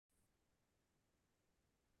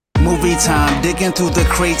movie time, digging through the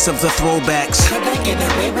crates of the throwbacks. Could I get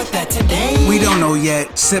away with that today? We don't know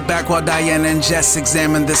yet. Sit back while Diane and Jess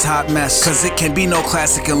examine this hot mess. Cause it can be no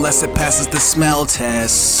classic unless it passes the smell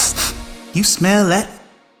test. You smell that?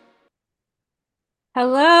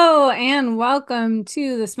 Hello and welcome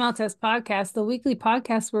to the Smell Test Podcast, the weekly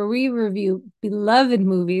podcast where we review beloved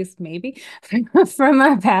movies, maybe, from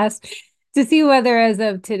our past to see whether as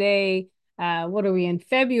of today, what are we in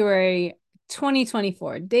February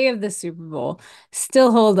 2024, day of the Super Bowl,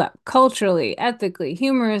 still hold up culturally, ethically,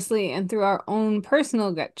 humorously, and through our own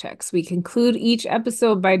personal gut checks. We conclude each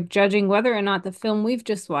episode by judging whether or not the film we've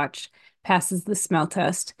just watched passes the smell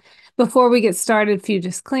test. Before we get started, a few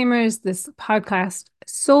disclaimers. This podcast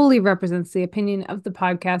solely represents the opinion of the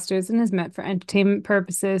podcasters and is meant for entertainment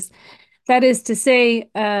purposes. That is to say,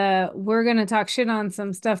 we're going to talk shit on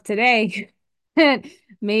some stuff today.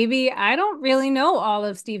 Maybe I don't really know all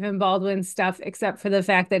of Stephen Baldwin's stuff except for the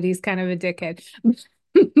fact that he's kind of a dickhead.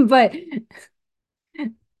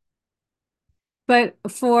 But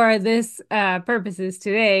for this purposes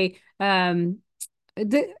today,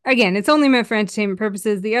 again, it's only meant for entertainment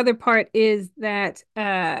purposes. The other part is that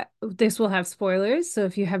this will have spoilers. So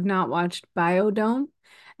if you have not watched Biodome,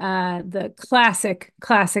 the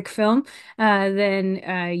classic film,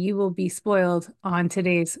 then you will be spoiled on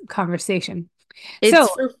today's conversation. It's So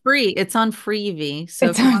for free. It's on Freevee. So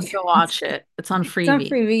it's if you on want to watch it, it's on it's on Freevee.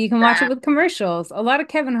 Freevee. You can watch it with commercials. A lot of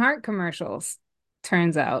Kevin Hart commercials,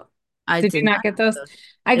 turns out. I Did you did not not get know those? this.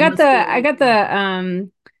 I It got must be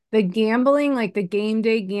the gambling, like the game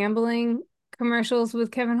day gambling commercials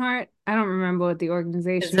with Kevin Hart. I don't remember what the is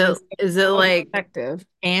organization it is. is it like Effective.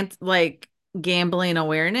 like gambling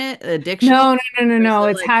awareness addiction? Or is No.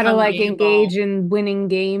 it It's like how to come like engage gamble? in winning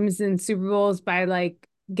games and Super Bowls by like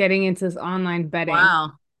getting into this online betting.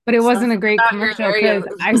 Wow. But it Sounds wasn't a like great not your commercial area.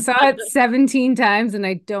 because I saw it 17 times and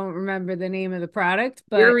I don't remember the name of the product,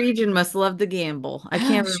 Your but region must love to gamble. I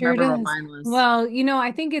can't sure remember what does. mine was. Well,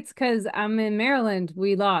 I think it's because I'm in Maryland.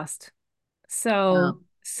 We lost. Oh, So,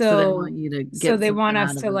 so they so, want you to so get they want something us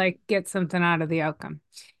out of to it. like get something out of the outcome.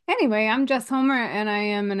 Anyway, I'm Jess Homer and I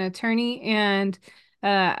am an attorney and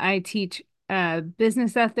I teach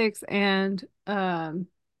business ethics and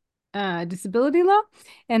disability law,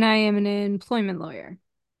 and I am an employment lawyer.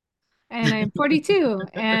 And I'm 42.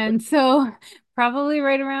 And so probably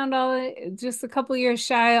right around just a couple years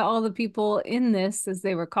shy of all the people in this as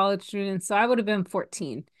they were college students. So I would have been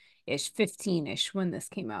 14-ish, 15-ish when this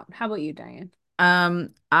came out. How about you, Diane?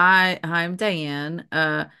 I'm Diane.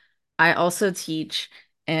 I also teach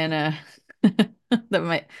and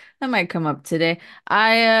that might come up today.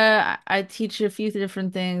 I teach a few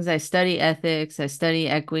different things. I study ethics, I study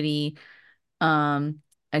equity, um,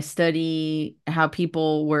 I study how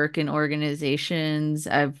people work in organizations.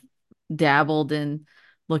 I've dabbled in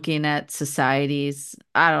looking at societies.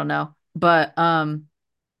 I don't know. But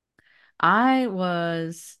I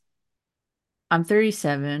was I'm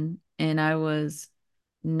 37 and I was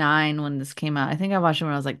 9 when this came out. I think I watched it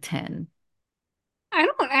when I was like 10. I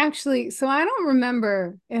don't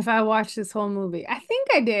remember if I watched this whole movie. I think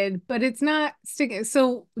I did, but it's not sticking.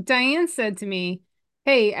 So Diane said to me,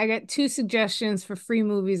 "Hey, I got two suggestions for free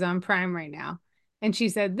movies on Prime right now." And she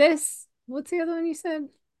said, what's the other one you said?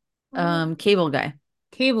 Cable Guy.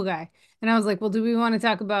 Cable Guy. And I was like, well, do we want to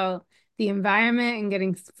talk about the environment and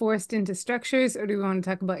getting forced into structures, or do we want to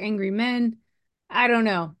talk about angry men? I don't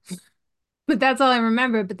know. But that's all I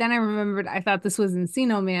remember. But then I remembered I thought this was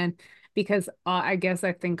Encino Man because I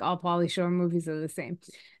think all Pauly Shore movies are the same.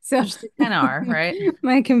 So Which they kind of are, right?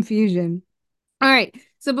 my confusion. All right.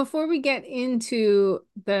 So before we get into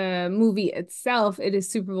the movie itself, it is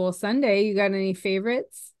Super Bowl Sunday. You got any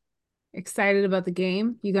favorites? Excited about the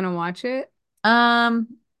game? You gonna watch it? Um,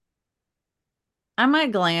 I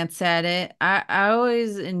might glance at it. I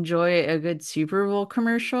always enjoy a good Super Bowl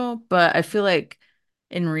commercial, but I feel like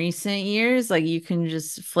in recent years, like you can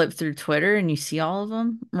just flip through Twitter and you see all of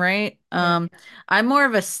them, right? Yeah. I'm more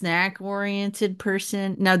of a snack oriented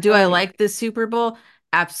person. Now, do Oh I yeah. like the Super Bowl?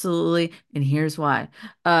 Absolutely. And here's why.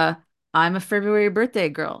 I'm a February birthday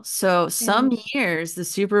girl. So some Yeah. years the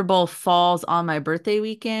Super Bowl falls on my birthday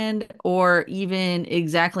weekend or even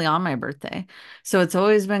exactly on my birthday. So it's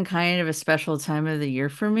always been kind of a special time of the year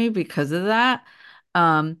for me because of that.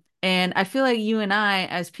 And I feel like you and I,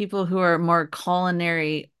 as people who are more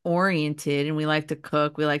culinary oriented and we like to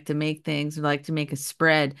cook, we like to make things, we like to make a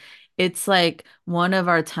spread, it's like one of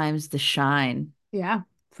our times to shine. Yeah,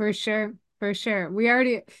 for sure. For sure.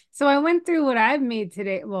 So I went through what I've made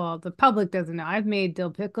today. Well, the public doesn't know. I've made dill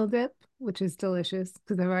pickle dip, which is delicious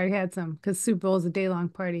because I've already had some because Super Bowl is a day-long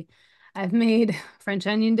party. I've made French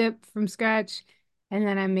onion dip from scratch, And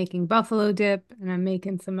then I'm making buffalo dip and I'm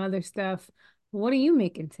making some other stuff. What are you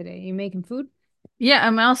making today? You making food? Yeah,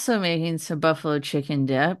 I'm also making some buffalo chicken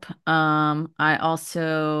dip.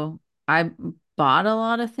 I bought a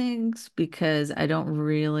lot of things because I don't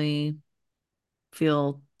really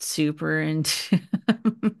feel super into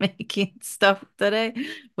making stuff today,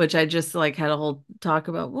 which I just like had a whole talk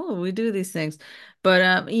about. Whoa, we do these things. But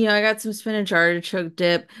I got some spinach artichoke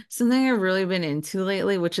dip. Something I've really been into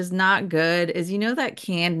lately, which is not good, is that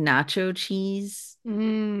canned nacho cheese?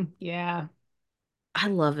 Yeah. I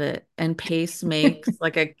love it. And Pace makes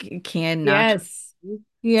like a canned nacho Yes. cheese.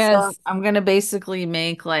 So Yes. I'm gonna basically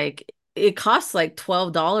make like it costs like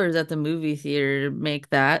 $12 at the movie theater to make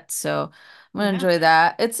that. So I'm gonna Yeah. enjoy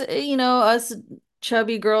that. It's us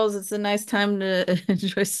chubby girls, it's a nice time to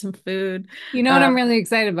enjoy some food. You know what Uh, I'm really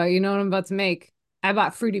excited about? You know what I'm about to make? I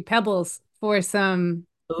bought Fruity Pebbles for some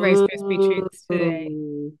Rice Krispie treats today.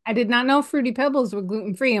 ooh. I did not know Fruity Pebbles were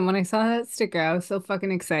gluten free, and when I saw that sticker, I was so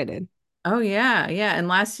fucking excited. Oh yeah, yeah. And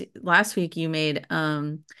last week you made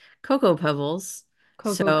Cocoa Pebbles.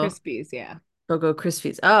 Cocoa So Krispies, yeah. Cocoa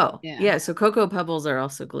Krispies. Oh, Yeah. yeah. So Cocoa Pebbles are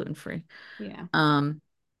also gluten free. Yeah. Um,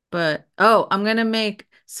 but oh, I'm gonna make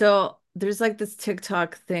so there's like this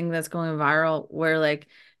TikTok thing that's going viral where like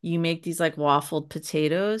you make these like waffled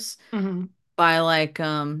potatoes Hmm. by like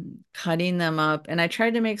cutting them up. And I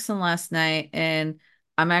tried to make some last night and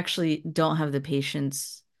I'm actually don't have the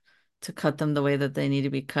patience to cut them the way that they need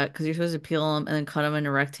to be cut because you're supposed to peel them and then cut them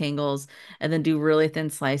into rectangles and then do really thin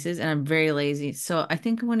slices. And I'm very lazy. So I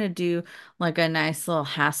think I'm gonna do like a nice little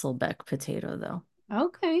Hasselbeck potato though.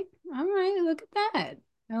 Okay. All right. Look at that.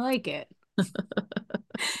 I like it.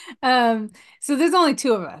 Um, so there's only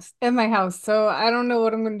two of us at my house, so I don't know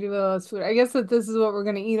what I'm gonna do with all this food. I guess that this is what we're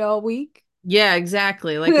gonna eat all week. Yeah,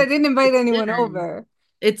 exactly. Like 'Cause I didn't invite it's anyone dinner. over.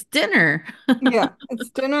 It's dinner. Yeah, it's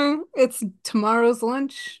dinner. It's tomorrow's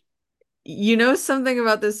lunch. You know something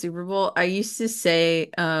about the Super Bowl? I used to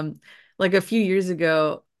say, like a few years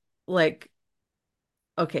ago, like,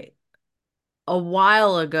 okay, a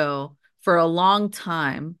while ago, for a long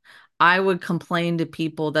time, I would complain to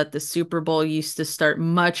people that the Super Bowl used to start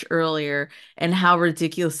much earlier and how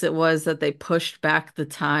ridiculous it was that they pushed back the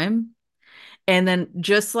time. And then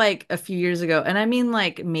just like a few years ago, and I mean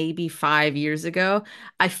like maybe 5 years ago,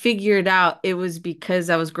 I figured out it was because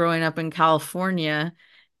I was growing up in California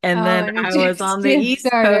and Oh, then and it I was just on the did East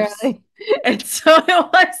start Coast. early. And so it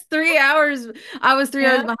was 3 hours. I was 3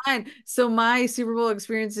 hours Yeah, behind. So my Super Bowl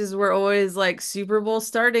experiences were always like Super Bowl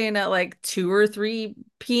starting at like 2 or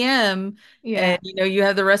 3 p.m. And yeah. you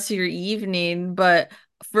have the rest of your evening, but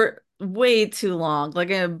for way too long, like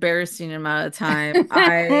an embarrassing amount of time.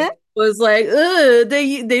 I was like, ugh,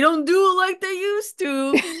 they don't do it like they used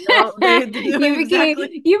to. No, they do You became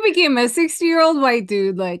exactly. you became a 60-year-old white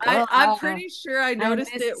dude, like, I'm pretty sure I I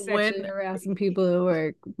noticed miss it sexually when. harassing people at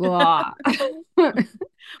work. Blah.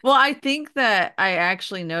 Well, I think that I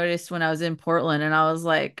actually noticed when I was in Portland, and I was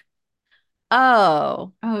like,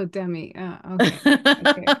 oh. Oh, Demi. Oh, okay.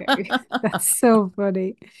 Okay, okay. That's so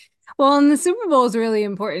funny. Well, and the Super Bowl is really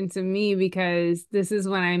important to me because this is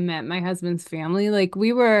when I met my husband's family. Like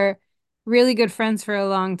we were really good friends for a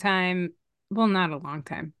long time. Well, not a long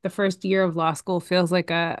time. The first year of law school feels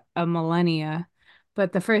like a millennia.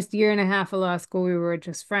 But the first year and a half of law school, we were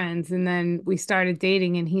just friends. And then we started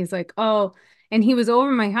dating and he's like, "Oh," and he was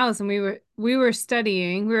over my house and we were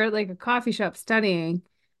studying. We were at like a coffee shop studying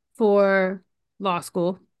for law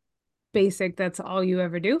school. Basic, that's all you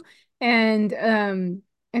ever do. And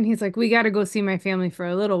he's like, "We got to go see my family for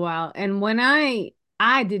a little while." And when I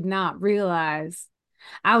did not realize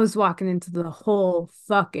I was walking into the whole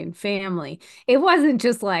fucking family. It wasn't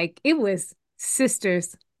just like it was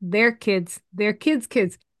sisters, their kids,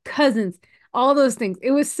 cousins, all those things.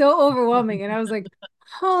 It was so overwhelming. And I was like,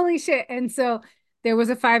 holy shit. And so there was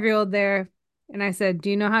a 5-year-old there. And I said, "Do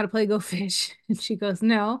you know how to play Go Fish?" And she goes,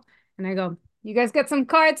 "No." And I go, "You guys got some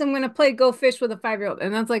cards? I'm gonna play Go Fish with a 5-year-old."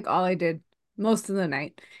 And that's like all I did most of the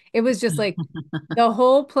night. It was just like the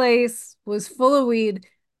whole place was full of weed.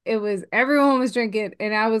 It was everyone was drinking,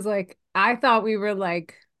 and I was like, I thought we were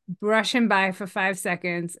like brushing by for 5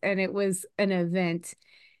 seconds, and it was an event.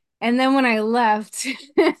 And then when I left,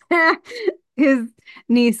 his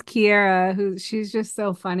niece Kiara, who she's just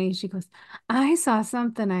so funny, she goes, "I saw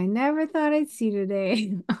something I never thought I'd see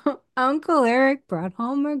today. Uncle Eric brought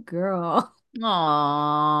home a girl."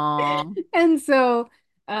 Aw. And so,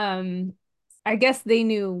 um, I guess they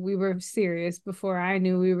knew we were serious before I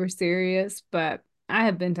knew we were serious, but I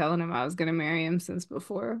had been telling him I was gonna marry him since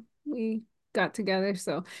before we got together.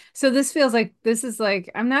 So this feels like this is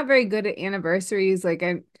like I'm not very good at anniversaries. Like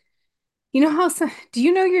I, you know how do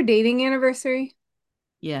you know your dating anniversary?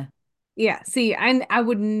 Yeah. Yeah, see, I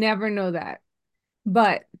would never know that.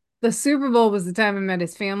 But the Super Bowl was the time I met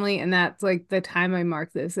his family, and that's like the time I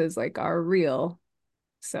mark this as like our real.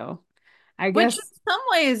 So I Which in guess, some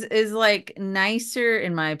ways is like nicer,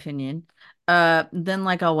 in my opinion, than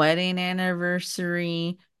like a wedding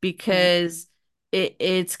anniversary yeah. because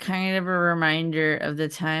it's kind of a reminder of the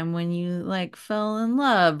time when you like fell in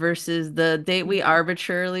love versus the date we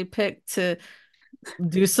arbitrarily picked to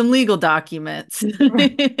do some legal documents.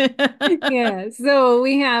 Right. Yeah. So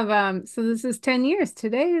we have so this is 10 years.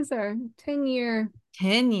 Today is our 10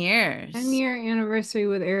 10 years. year anniversary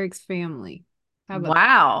with Eric's family. How about that?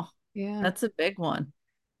 Wow. Yeah. That's a big one.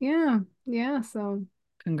 Yeah. Yeah. So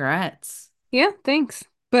Congrats. yeah, thanks.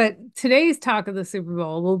 But today's talk of the Super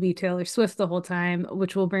Bowl will be Taylor Swift the whole time,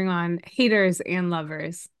 which will bring on haters and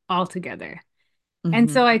lovers all together.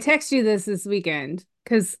 And so Hmm. I text you this weekend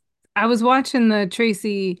because I was watching the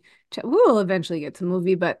Tracy. We'll eventually get to the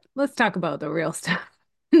movie, but let's talk about the real stuff.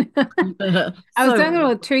 I was talking So,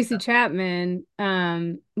 about Tracy Chapman.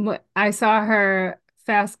 What I saw her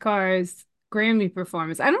Fast Cars Grammy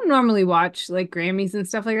performance. I don't normally watch like Grammys and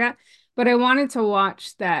stuff like that, but I wanted to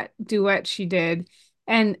watch that duet she did.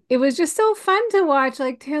 And it was just so fun to watch,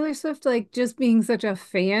 like Taylor Swift, like just being such a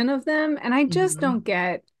fan of them. And I just mhm. don't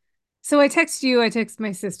get. So I text you, I text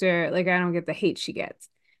my sister, like I don't get the hate she gets.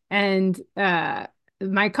 And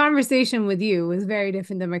my conversation with you was very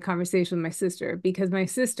different than my conversation with my sister because my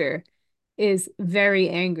sister is very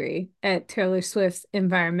angry at Taylor Swift's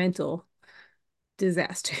environmental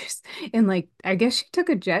disasters. And like, I guess she took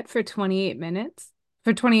a jet for 28 minutes,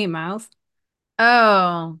 for 28 miles.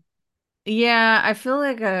 Oh, yeah, I feel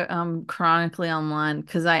like I'm chronically online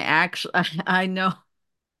because I actually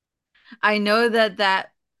I know that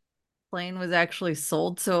that plane was actually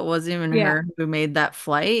sold, so it wasn't even Yeah. her who made that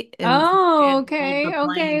flight, and she Oh, had sold the okay.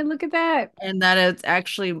 Okay. plane. Look at that. And that it's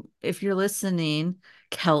actually, if you're listening,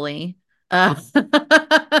 Kelly,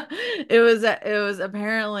 it was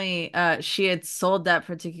apparently she had sold that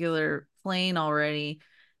particular plane already.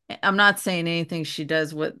 I'm not saying anything she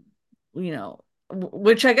does with,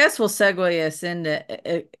 which I guess will segue us into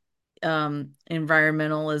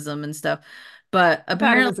environmentalism and stuff. But I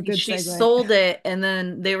thought it was a apparently good she segue. sold it, and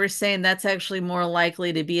then they were saying that's actually more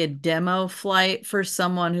likely to be a demo flight for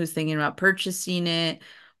someone who's thinking about purchasing it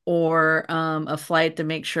or a flight to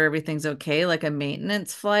make sure everything's okay, like a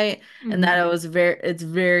maintenance flight, and Mhm. that it's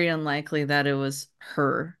very unlikely that it was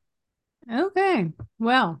her. Okay.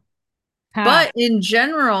 Well, ha. But in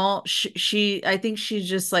general, I think she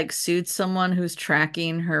just like sued someone who's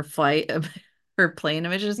tracking her flight of her plane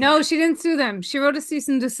images. No, she didn't sue them. She wrote a cease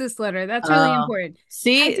and desist letter. That's really Oh, important.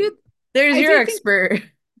 I see, do there's I your do think expert.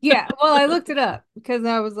 yeah, well, I looked it up because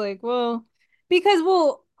I was like, well, because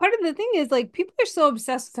well, part of the thing is like people are so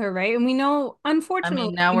obsessed with her, right? And we know, I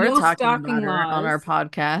mean, unfortunately, now we we're know talking about stalking her on our laws.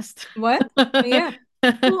 podcast. What? Yeah.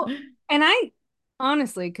 Well, and I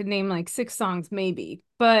honestly could name like six songs maybe,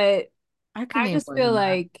 but I could I name just more feel than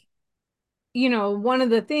that. like, one of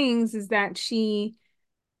the things is that she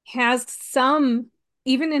has some,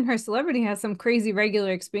 even in her celebrity, has some crazy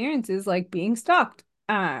regular experiences like being stalked,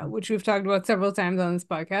 which we've talked about several times on this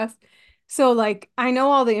podcast. So, like, I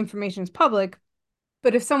know all the information is public,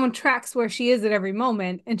 but if someone tracks where she is at every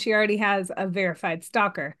moment and she already has a verified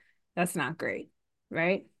stalker, that's not great,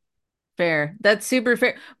 right? Fair. That's super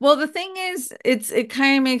fair. Well, the thing is, it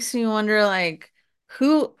kind of makes me wonder, like,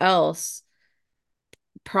 who else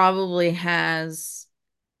probably has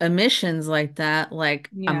emissions like that? Like,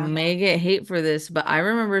 I Yeah. may get hate for this, but I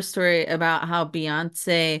remember a story about how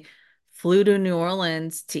Beyonce flew to New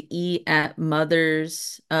Orleans to eat at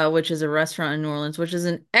Mother's, which is a restaurant in New Orleans, which is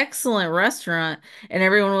an excellent restaurant, and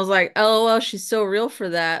everyone was like, "Oh, well, she's so real for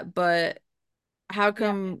that," but how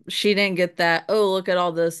Yeah. come she didn't get that? Oh, look at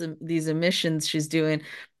all these emissions she's doing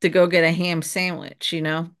to go get a ham sandwich, you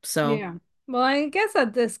know? So Yeah. Well, I guess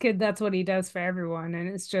that this kid, that's what he does for everyone. And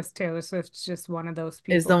it's just Taylor Swift's just one of those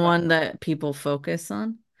is people. the But one that people focus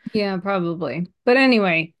on. yeah, probably. But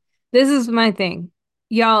anyway, this is my thing.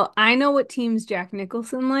 Y'all, I know what teams Jack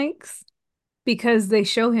Nicholson likes because they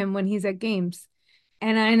show him when he's at games.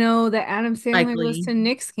 And I know that Adam Spike Sandler goes Lee. to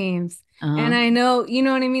Knicks games. And Uh-huh. I know, you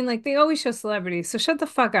know what I mean? Like they always show celebrities. So shut the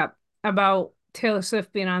fuck up about Taylor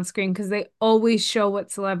Swift being on screen because they always show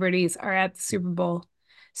what celebrities are at the Super Bowl.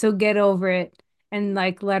 So get over it and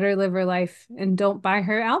like let her live her life and don't buy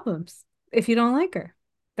her albums if you don't like her.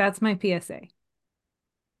 That's my PSA.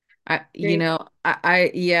 Great.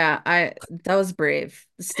 Yeah, that was brave.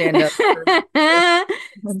 Stand up for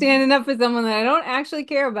Standing up for someone that I don't actually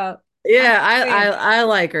care about. Yeah, saying, I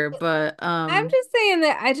like her, but I'm just saying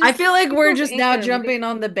that I feel like we're people's just now anger are jumping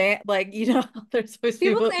on ridiculous. the band, like there's always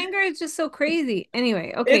People's people. anger is just so crazy.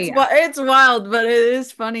 Anyway, okay, yeah. It's wild, but it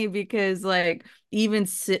is funny because like even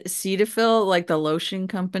Cetaphil, like the lotion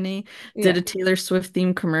company, did Yeah. a Taylor Swift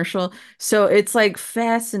themed commercial. So it's like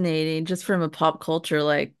fascinating just from a pop culture,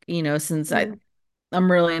 like, since Mhm.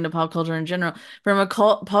 I'm really into pop culture in general. From a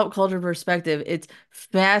pop culture perspective, it's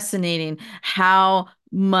fascinating how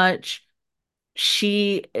much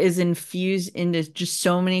she is infused into just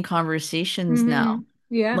so many conversations now.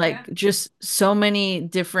 Yeah, Like just so many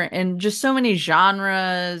different and just so many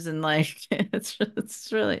genres and like it's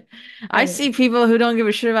really I it is. see people who don't give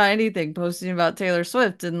a shit about anything posting about Taylor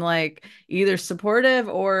Swift and like either supportive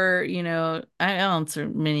or I don't see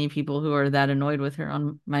many people who are that annoyed with her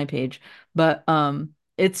on my page, but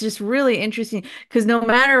it's just really interesting because no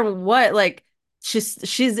matter what, like she's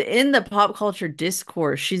in the pop culture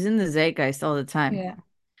discourse. She's in the zeitgeist all the time. Yeah.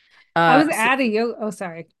 I was So, at a yoga, oh,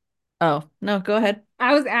 sorry. oh, no, go ahead.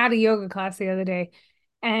 I was at a yoga class the other day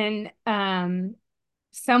and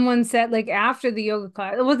someone said like after the yoga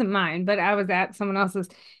class, it wasn't mine, but I was at someone else's,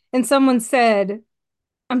 and someone said,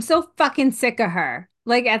 I'm so fucking sick of her.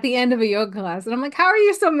 Like at the end of a yoga class. And I'm like, how are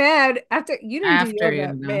you so mad after you didn't do After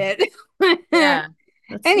yoga, you. man? Yeah.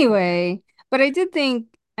 That's Anyway, but I did think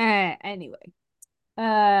anyway.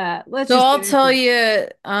 Let's so just I'll get into tell it. you,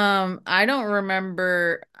 I don't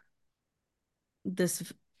remember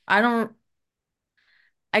this. I don't,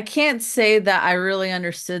 I can't say that I really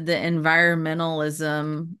understood the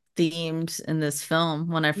environmentalism themes in this film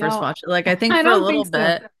when I first No, watched it. Like, I think I for a don't little think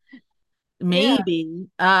so. bit, Yeah. maybe.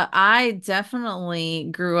 I definitely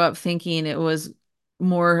grew up thinking it was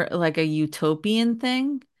more like a utopian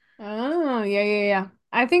thing. Oh, yeah, yeah, yeah.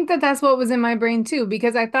 I think that that's what was in my brain too,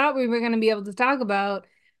 because I thought we were going to be able to talk about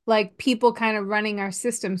like people kind of running our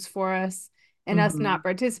systems for us and us not Hmm.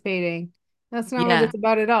 participating. That's not what Yeah. it's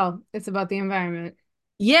about at all. It's about the environment.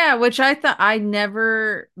 Yeah, which I thought I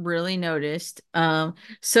never really noticed.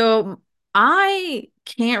 So I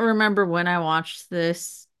can't remember when I watched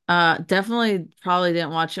this. Definitely probably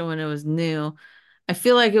didn't watch it when it was new. I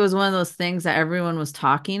feel like it was one of those things that everyone was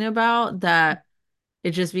talking about that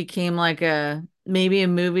it just became like maybe a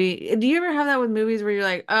movie. Do you ever have that with movies where you're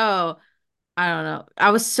like, oh, I don't know.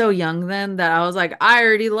 I was so young then that I was like, I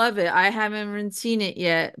already love it. I haven't even seen it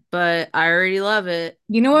yet, but I already love it.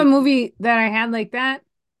 You know what movie that I had like that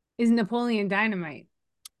is Napoleon Dynamite.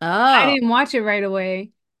 I Oh, didn't watch it right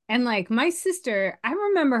away. And like my sister, I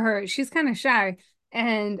remember her, she's kind of shy,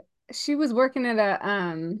 and she was working at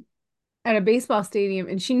a baseball stadium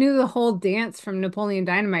and she knew the whole dance from Napoleon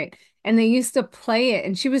Dynamite. And they used to play it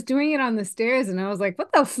and she was doing it on the stairs. And I was like,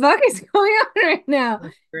 what the fuck is going on right now?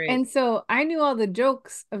 that's great. And so I knew all the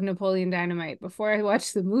jokes of Napoleon Dynamite before I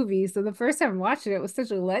watched the movie. So the first time I watched it, it was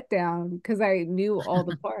such a letdown because I knew all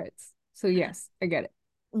the parts. So yes, I get it.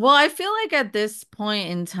 Well, I feel like at this point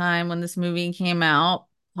in time when this movie came out,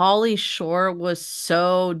 Pauly Shore was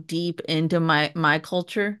so deep into my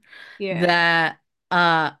culture Yeah. that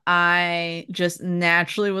I just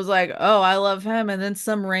naturally was like, "Oh, I love him." And then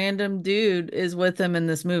some random dude is with him in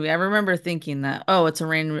this movie. I remember thinking that, "Oh, it's a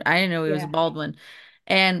random." I didn't know he was Yeah. Baldwin.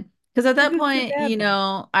 And because at He's that a good point, dad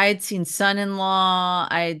though. I had seen Son-in-Law,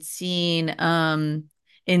 I had seen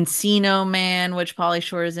Encino Man, which Pauly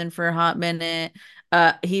Shore is in for a hot minute.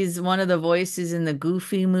 He's one of the voices in the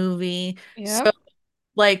Goofy movie. So, Yep.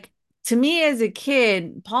 like, to me as a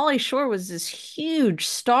kid, Pauly Shore was this huge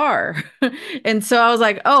star. And so I was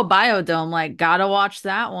like, oh, Biodome, like, gotta watch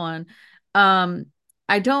that one. Um,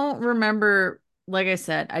 I don't remember, like I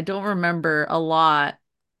said, I don't remember a lot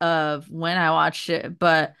of when I watched it,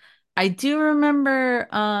 but I do remember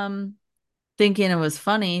thinking it was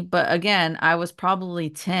funny, but again, I was probably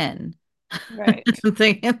 10 Right.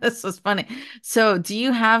 thinking this was funny. So, do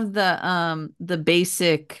you have the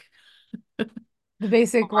basic The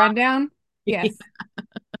basic rundown. yeah. Yes.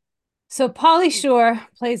 So Pauly Shore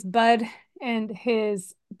plays Bud and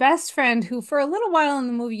his best friend, who for a little while in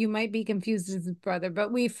the movie you might be confused as his brother,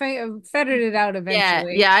 but we fettered it out Yeah,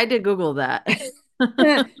 eventually. yeah, I did Google that.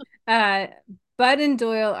 uh, Bud and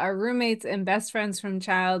Doyle are roommates and best friends from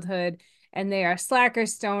childhood, and they are slacker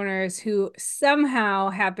stoners who somehow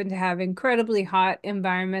happen to have incredibly hot,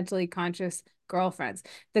 environmentally conscious girlfriends.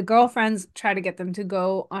 The girlfriends try to get them to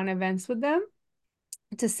go on events with them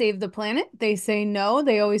to save the planet. They say no,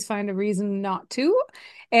 they always find a reason not to.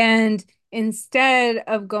 And instead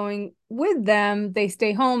of going with them, they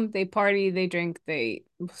stay home, they party, they drink,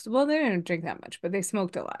 well, they didn't drink that much, but they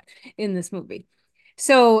smoked a lot in this movie.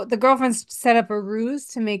 So the girlfriends set up a ruse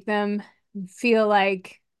to make them feel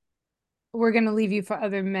like we're going to leave you for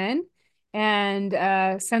other men.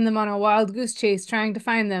 and send them on a wild goose chase trying to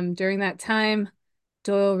find them. During that time,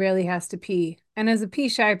 Doyle really has to pee. And as a pee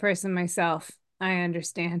shy person myself, I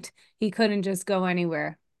understand. He couldn't just go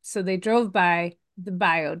anywhere. So they drove by the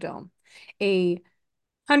biodome, a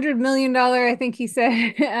 $100 million, I think he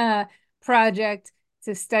said, project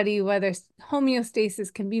to study whether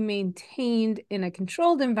homeostasis can be maintained in a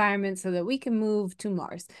controlled environment so that we can move to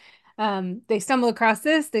Mars. They stumble across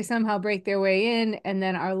this, they somehow break their way in, and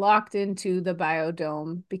then are locked into the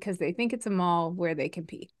biodome because they think it's a mall where they can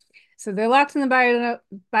pee. So they're locked in the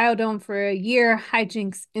biodome for a year.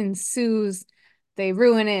 Hijinks ensues. They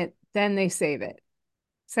ruin it, then they save it.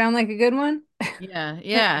 Sound like a good one? Yeah,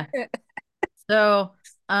 yeah. So,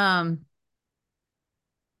 um,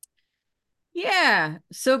 yeah.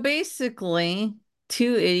 So basically,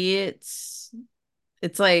 two idiots.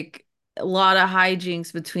 It's like a lot of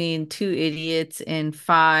hijinks between two idiots and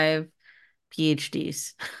five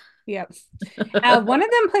PhDs, Yep. One of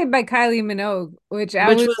them played by Kylie Minogue, which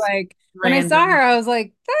I which was was like, when I saw her, random. I was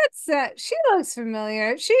like, she looks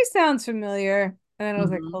familiar. She sounds familiar. And then I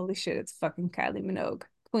was like, Mhm. holy shit, it's fucking Kylie Minogue,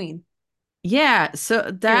 Queen, Yeah,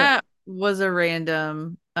 so hero. that was a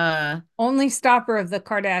random Only stopper of the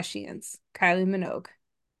Kardashians, Kylie Minogue.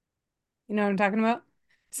 You know what I'm talking about?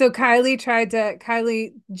 So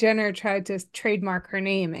Kylie Jenner tried to trademark her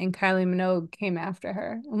name, and Kylie Minogue came after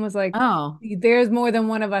her and was like, oh, there's more than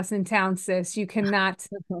one of us in town, sis. You cannot.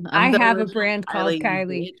 I'm I the have a original brand called Kylie, you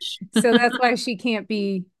Kylie. bitch. So that's why she can't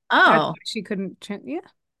be, that's Oh, why she couldn't, yeah,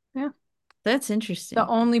 yeah. that's The interesting.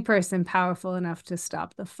 only person powerful enough to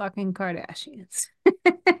stop the fucking Kardashians.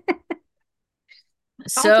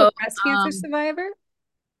 Also, So, breast cancer um, survivor.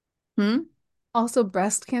 hmm? Also,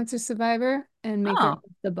 breast cancer survivor and maker of Oh.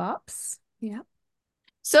 the bops. Yeah.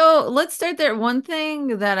 So let's start there. One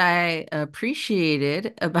thing that I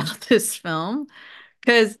appreciated about this film,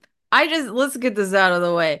 because let's get this out of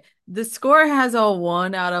the way. The score has a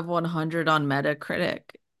 1 out of 100 on Metacritic.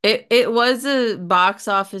 It was a box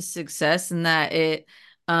office success in that it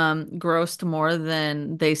grossed more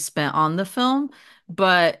than they spent on the film,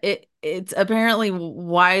 but it's apparently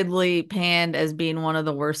widely panned as being one of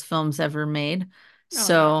the worst films ever made. Oh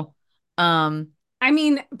yeah. So, um I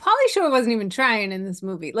mean, Pauly Shore wasn't even trying in this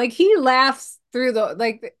movie. Like he laughs through the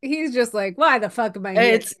like he's just like, why the fuck am I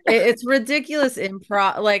here? it's ridiculous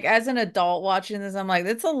improv. Like as an adult watching this, I'm like,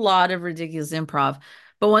 it's a lot of ridiculous improv.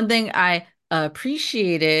 But one thing I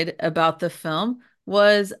appreciated about the film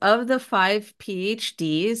was of the five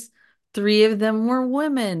PhDs, three of them were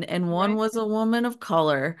women and one Right, was a woman of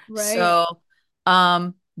color. right. So,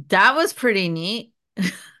 that was pretty neat.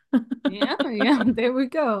 Yeah, yeah, there we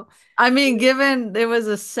go. I mean, given there was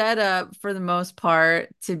a setup for the most part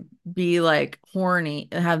to be like horny,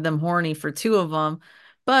 have them horny for two of them,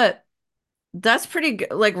 but that's pretty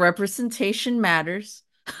good. Like representation matters.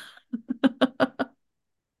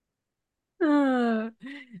 Uh,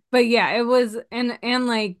 but yeah, it was and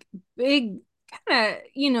like big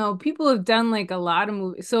kind of, people have done like a lot of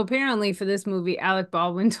movies. So apparently for this movie, Alec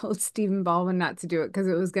Baldwin told Stephen Baldwin not to do it because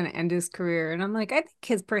it was going to end his career. And I'm like, I think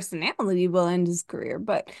his personality will end his career,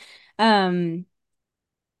 um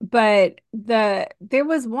but there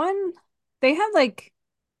was one they had like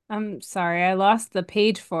I'm sorry, I lost the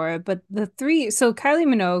page for it, but so Kylie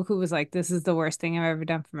Minogue, who was like, this is the worst thing I've ever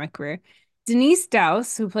done for my career. Denise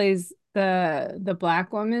Dowse, who plays the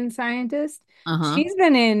black woman scientist, Uh-huh. she's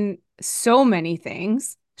been in so many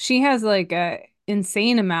things. She has like a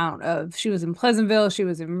insane amount of, she was in Pleasantville, she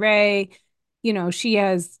was in Ray, she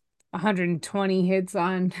has 120 hits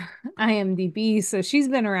on IMDb, so she's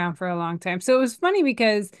been around for a long time. So it was funny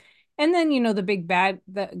because, and then,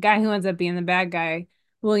 the guy who ends up being the bad guy,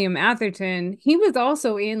 William Atherton, he was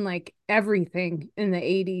also in like everything in the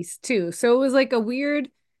 80s too. So it was like a weird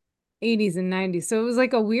 80s and 90s. So it was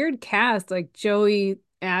like a weird cast, like Joey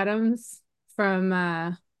Adams from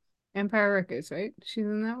Empire Records, right? She's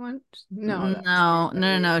in that one? No, that's No, no,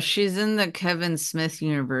 no, Joey. no. She's in the Kevin Smith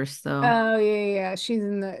universe though. Oh yeah, yeah. Yeah.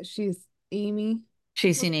 She's Amy.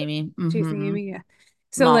 Chasing Amy. Chasing Mm-hmm. Amy, yeah.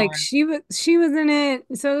 So like Mahler. she was in it.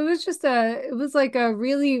 So it was like a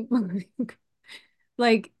really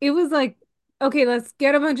like it was like, okay, let's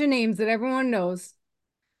get a bunch of names that everyone knows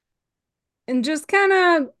and just kind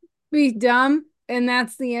of be dumb. And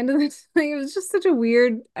that's the end of this. Like, it was just such a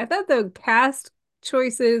weird, I thought the cast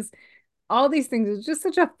choices, all these things, it was just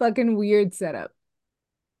such a fucking weird setup.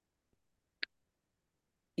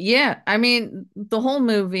 Yeah, I mean, the whole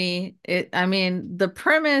movie, I mean, the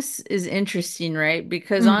premise is interesting, right?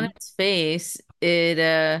 Because on Mm. its face, it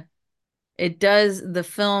the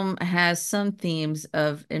film has some themes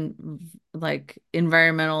of like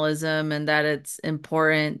environmentalism and that it's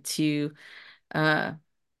important to uh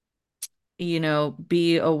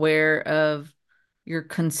be aware of your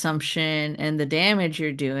consumption and the damage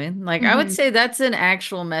you're doing. Like I would Hmm. say that's an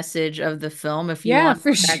actual message of the film if you Yeah, want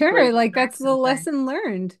for to actually sure. Like extract that's the something. lesson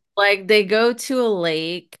learned. Like they go to a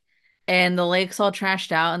lake and the lake's all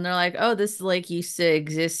trashed out and they're like, "Oh, this lake used to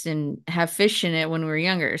exist and have fish in it when we were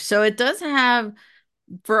younger." So it does have,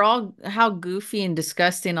 for all how goofy and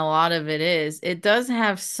disgusting a lot of it is, it does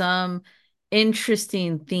have some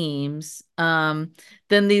interesting themes.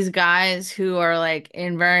 Then these guys who are like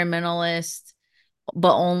environmentalists,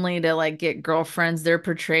 but only to like get girlfriends, they're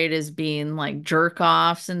portrayed as being like jerk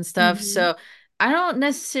offs and stuff. Hmm. So I don't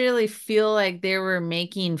necessarily feel like they were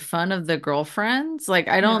making fun of the girlfriends. Like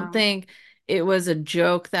I don't No. think it was a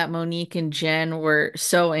joke that Monique and Jen were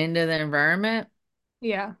so into the environment.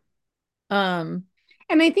 Yeah. Um,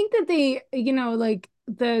 And I think that they, like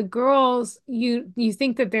the girls, you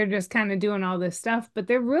think that they're just kind of doing all this stuff, but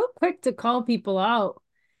they're real quick to call people out.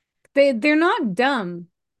 They're not dumb.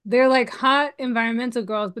 They're like hot environmental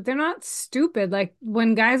girls, but they're not stupid. Like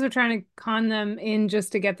when guys were trying to con them in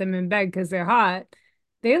just to get them in bed because they're hot,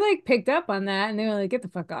 they like picked up on that and they were like, get the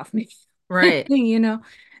fuck off me. right. You know?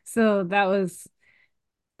 So that was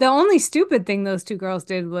the only stupid thing those two girls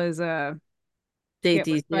did was Date get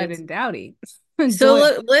with these Bud dudes. and Dowdy. So Doyle.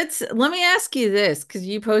 let me ask you this because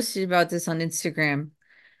you posted about this on Instagram.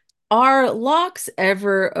 Are locks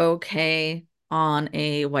ever okay on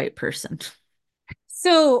a white person?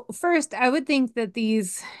 So first, I would think that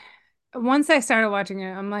these, once I started watching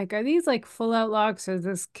it, I'm like, are these like full out locks or is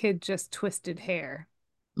this kid just twisted hair?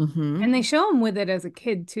 Mm-hmm. And they show him with it as a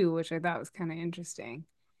kid too, which I thought was kind of interesting.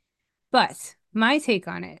 But my take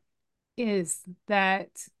on it is that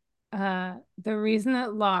the reason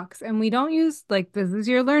that locks, and we don't use like this is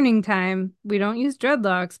your learning time, we don't use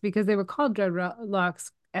dreadlocks because they were called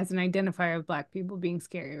dreadlocks as an identifier of black people being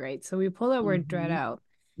scary, right? So we pull that word dread Mm-hmm. out.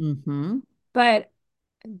 Mm-hmm. But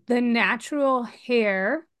the natural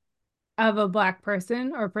hair of a black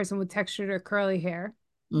person or a person with textured or curly hair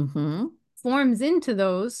Mm-hmm. forms into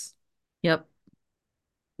those Yep.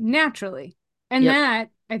 naturally. And Yep. that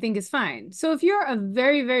I think is fine. So if you're a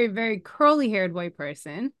very, very, very curly haired white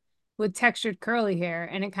person with textured curly hair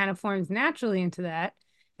and it kind of forms naturally into that,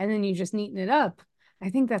 and then you just neaten it up, I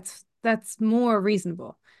think that's more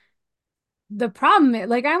reasonable. The problem is,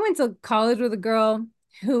 like I went to college with a girl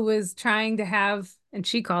who was trying to have, and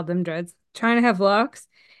she called them dreads, trying to have locks.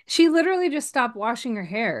 She literally just stopped washing her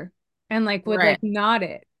hair and like would like Right. knot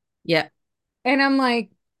it. Yeah. And I'm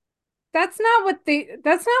like, that's not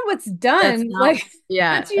what's That's done. not, Like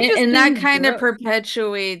yeah. that's you just And that being kind of gross,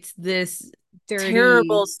 perpetuates this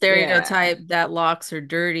dirty. terrible Yeah. stereotype that locks are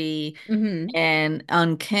dirty Hmm. and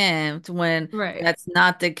unkempt when Right. that's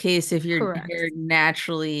not the case if your Correct. hair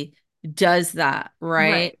naturally does that,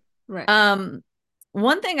 right? Right. Right. Um,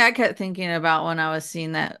 One thing I kept thinking about when I was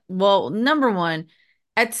seeing that, well, number one,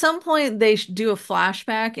 at some point they do a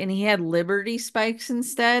flashback and he had Liberty spikes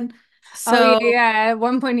instead. Oh yeah, So, yeah. At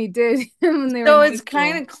one point he did when they were in so high it's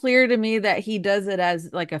kind school. of clear to me that he does it as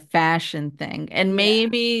like a fashion thing. And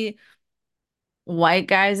Yeah. maybe white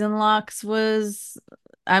guys in locks was,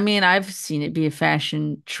 I mean, I've seen it be a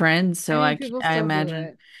fashion trend, I so mean, people I still do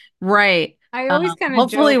imagine, it. right. I always kind of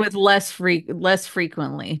Hopefully joke with less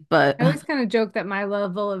frequently, but I always kind of joke that my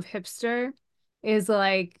level of hipster is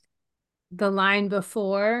like the line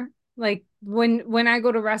before. Like when I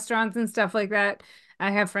go to restaurants and stuff like that,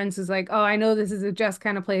 I have friends who's like, "Oh, I know this is a just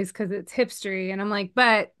kind of place because it's hipstery." And I'm like,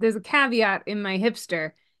 "But there's a caveat in my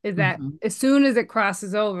hipster is that Mhm, as soon as it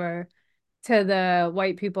crosses over to the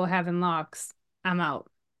white people having locks, I'm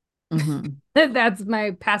out." mhm. That's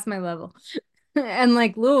my past my level. And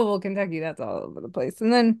like Louisville, Kentucky, that's all over the place.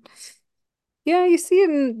 And then yeah, you see it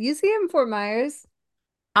in Fort Myers.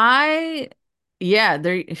 I, yeah,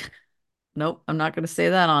 there. Nope, I'm not going to say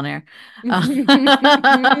that on air.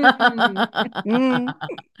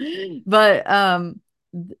 But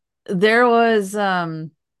there was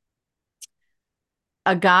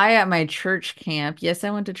a guy at my church camp. Yes,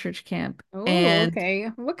 I went to church camp, Oh, and okay.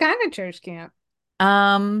 What kind of church camp?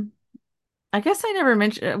 um, I guess I never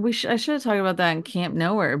mentioned. I should have talked about that in Camp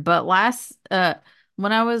Nowhere. But last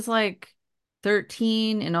when I was like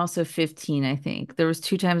 13 and also 15, I think there was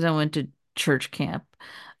two times I went to church camp.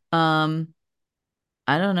 Um.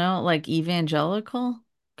 I don't know, like evangelical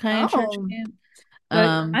kind of church Oh, camp.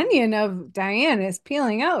 the Um, onion of Diane is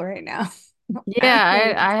peeling out right now. yeah,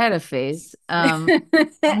 Actually, I had a phase. I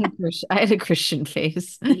had a Christian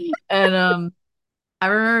phase. And I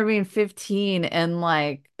remember being 15 and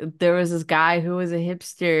like there was this guy who was a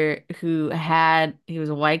hipster he was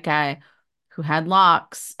a white guy who had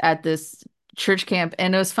locks at this church camp.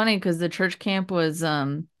 And it was funny because the church camp was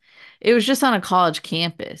it was just on a college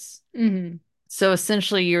campus. Hmm. So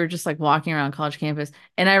essentially you were just like walking around college campus.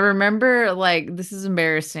 And I remember like this is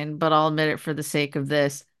embarrassing, but I'll admit it for the sake of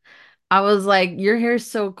this. I was like, your hair's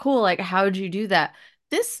so cool. Like, how'd you do that?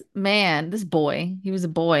 This man, this boy, he was a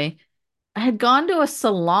boy, had gone to a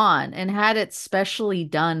salon and had it specially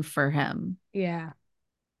done for him. Yeah.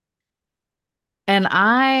 And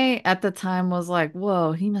I, at the time, was like,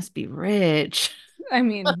 whoa, he must be rich. I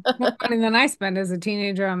mean, more money than I spent as a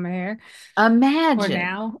teenager on my hair, or Imagine,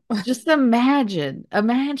 now. just imagine.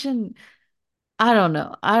 I don't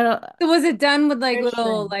know. I don't, So was it done with like very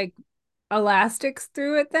little strange. like elastics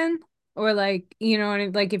through it then? Or like,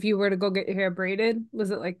 like if you were to go get your hair braided,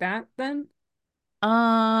 was it like that then?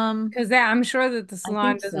 Um, Because that I'm sure that the I salon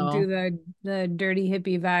think doesn't do so. the dirty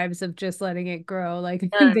hippie vibes of just letting it grow.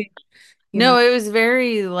 Like No, they, you know, no, it was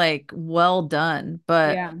very like well done,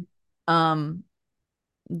 but yeah, um,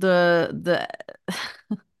 the the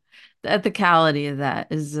ethicality of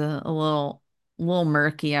that is a little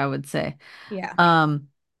murky, I would say. yeah. Um,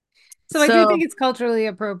 So I do think so it's culturally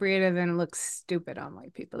appropriative and it looks stupid on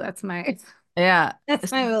white people. yeah.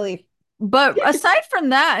 That's my belief. But aside from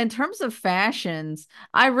that, in terms of fashions,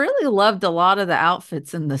 I really loved a lot of the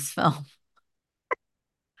outfits in this film.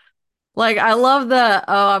 Like I love the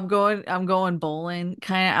I'm going bowling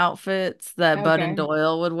kind of outfits that Bud and Okay.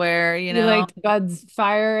 Doyle would wear, you You know? liked Bud's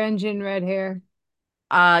fire engine red hair.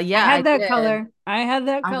 I Yeah, I had that did. color. I had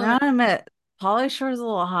that I color. gotta admit, Pauly Shore's a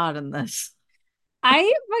little hot in this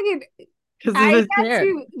I fucking because of I his had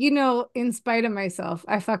hair. to, in spite of myself,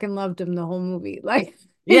 I fucking loved him the whole movie. Like,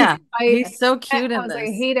 in Yeah, spite, he's so I cute in was like,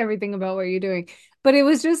 I this. hate everything about what you're doing. But it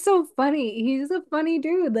was just so funny. He's a funny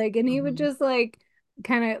dude. Like, and he would Mhm. just like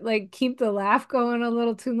kind of like keep the laugh going a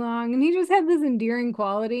little too long. And he just had this endearing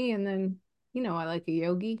quality. And then, I like a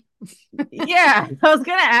yogi. Yeah, I was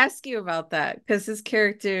gonna ask you about that because his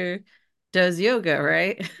character does yoga,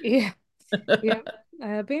 right? Yeah. Yeah,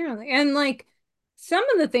 apparently. And like some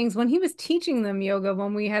of the things when he was teaching them yoga,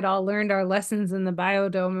 when we had all learned our lessons in the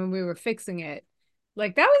biodome and we were fixing it,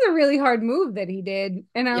 like that was a really hard move that he did.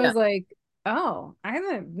 And I Yeah, was like, oh, I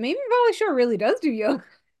haven't, maybe Polly Shore really does do yoga.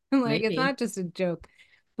 Like it's maybe. not just a joke.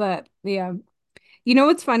 But yeah. You know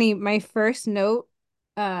what's funny? My first note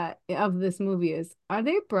of this movie is, are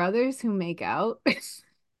they brothers who make out?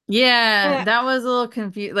 Yeah, that was a little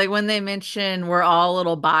confused. Like when they mention we're all a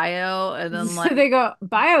little bio, and then So like, they go,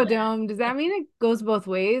 biodome, does that mean it goes both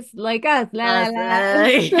ways? Like us, la la us, la.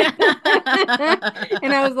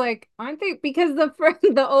 And I was like, aren't they? Because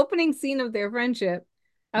the opening scene of their friendship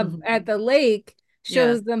at Mhm. the lake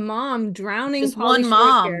Yeah, shows the mom drowning just Polly one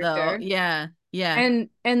Shore's mom though. character. Yeah, yeah, And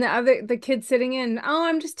the kid sitting in, oh,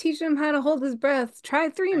 I'm just teaching him how to hold his breath. Try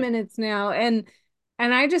 3 minutes now. And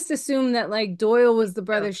I just assumed that like Doyle was the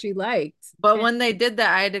yeah. brother she liked. But And when they did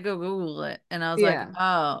that, I had to go Google it, and I was like, yeah.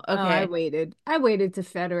 oh, Oh, I okay. waited. I waited to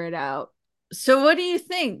feather it out. So what do you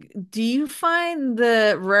think? Do you find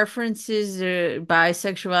the references to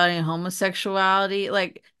bisexuality and homosexuality,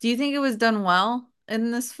 like, do you think it was done well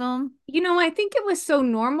in this film? I think it was so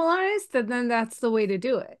normalized that then that's the way to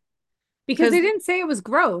do it. Because Because they didn't say it was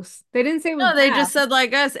gross. They didn't say it was no, they bad. just said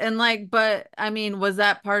like us, and like, but I mean, was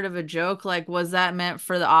that part of a joke? Like, was that meant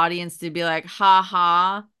for the audience to be like, ha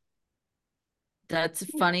ha, that's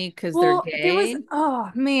funny because they're Well, there was, gay?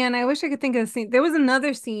 oh man, I wish I could think of the scene. There was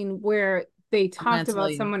another scene where they I'm gonna talked tell about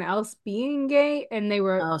you. someone else being gay and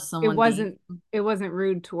Oh, it someone being wasn't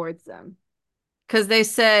rude towards them. because they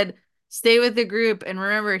said stay with the group, and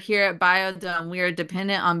remember, here at Biodome, we are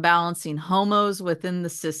dependent on balancing homos within the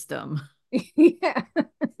system. Yeah.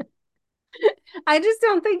 I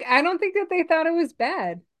don't think that they thought it was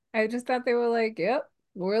bad. I just thought they were like, yep,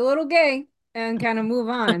 we're a little gay and kind of move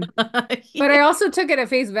on. But I Yeah. also took it at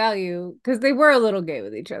face value because they were a little gay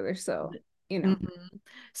with each other. So, you know. Mhm.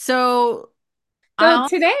 So I So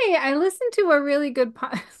also, today I listened to a really good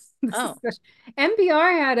this is oh,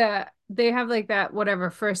 NPR they have like that whatever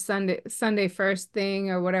first Sunday first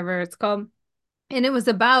thing or whatever it's called. And it was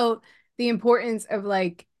about the importance of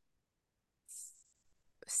like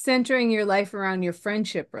centering your life around your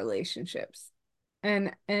friendship relationships.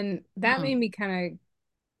 And that hmm, made me kind of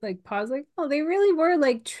like pause like, oh, they really were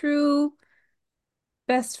like true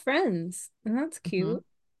best friends. And that's mhm. cute.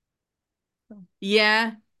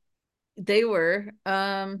 Yeah, they were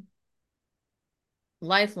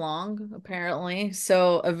lifelong apparently.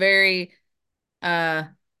 So a very uh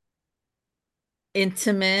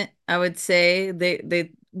intimate, I would say.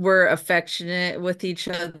 They were affectionate with each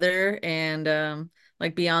other and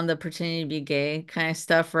like beyond the pretending to be gay kind of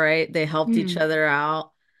stuff, right? They helped each Hmm. other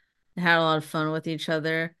out. had a lot of fun with each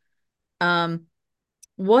other. Um,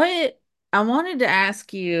 what I wanted to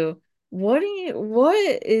ask you, what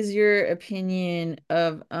is your opinion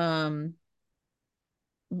of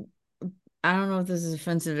I don't know if this is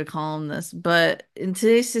offensive to call them this, but in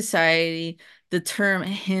today's society, the term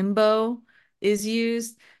himbo is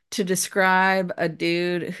used to describe a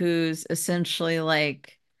dude who's essentially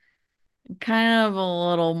like kind of a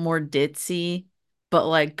little more ditzy, but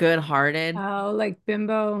like good-hearted, Oh, like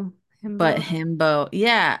bimbo, but himbo. himbo.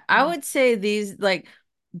 Yeah, I would say these like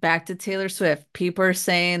back to Taylor Swift. People are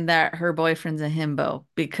saying that her boyfriend's a himbo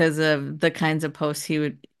because of the kinds of posts he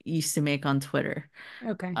would used to make on Twitter.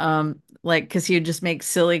 Okay. Like because he would just make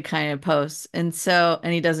silly kind of posts, and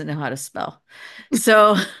he doesn't know how to spell.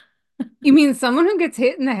 So You mean someone who gets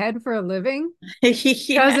hit in the head for a living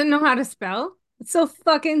yeah. doesn't know how to spell? It's so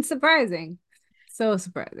fucking surprising. So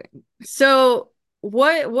surprising. So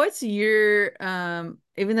what's your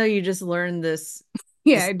even though you just learned Yeah, this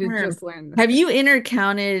I did term, just learn this have thing. you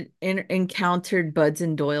encountered buds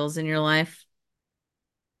and doyles in your life?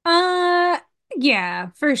 Uh, yeah,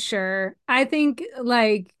 for sure. I think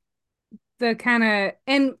like the kind of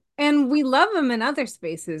and we love them in other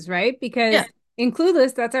spaces, right? Yeah. Because in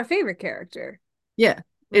Clueless, that's our favorite character, Yeah.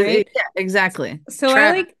 right? Yeah, exactly. So I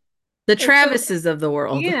like The so Travises of the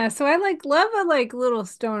world. yeah, so I like love a like little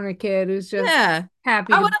stoner kid who's just Yeah.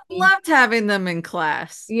 happy I to would have be. loved having them in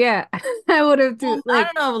class. Yeah, I would have too. Well, I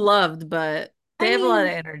Like, don't know if loved, but I they have a lot of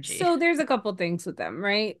mean, energy. so there's a couple things with them,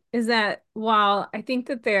 right? Is that while I think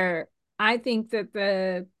that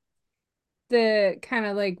the kind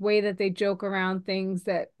of like way that they joke around things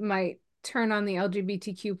that might turn on the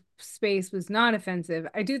LGBTQ space was not offensive.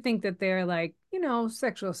 I do think that they're like,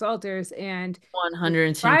 sexual assaulters and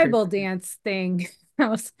the tribal 110%. dance thing.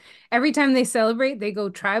 Every time they celebrate, they go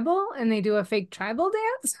tribal and they do a fake tribal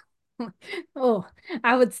dance. Oh,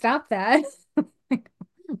 I would stop that. Like,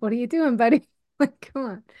 what are you doing, buddy? Like, come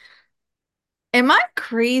on. Am I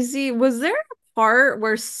crazy? Was there a part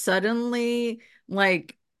where suddenly,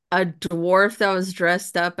 like, a dwarf that was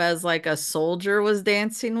dressed up as like a soldier was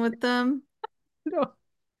dancing with them? No.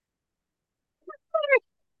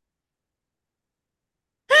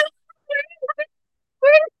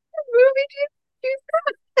 Where did the movie just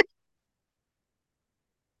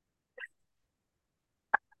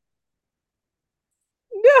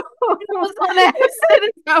It was No. on acid.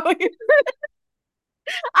 Is that what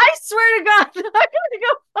I swear to God, I gotta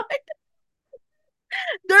go find.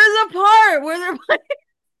 There's a part where they're like,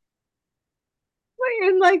 Wait,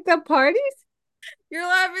 in like the parties? you're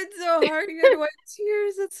laughing so hard, you're gonna wipe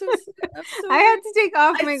tears. That's so sad. I'm so I had sorry. to take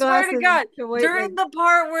off I my swear to glasses God, to wipe my. during the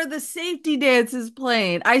part where the safety dance is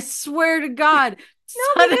playing, I swear to God, No,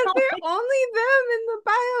 because suddenly, they're only them in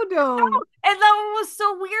the biodome. and that was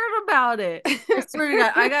so weird about it. I swear to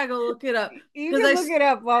God, I gotta go look it up You because can look it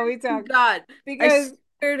up while we to talk God, I because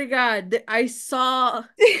swear to God, that I saw.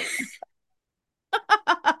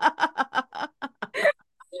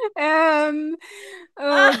 um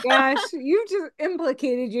oh gosh, you just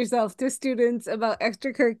implicated yourself to students about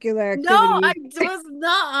extracurricular No, I activities. was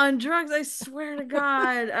not on drugs. I swear to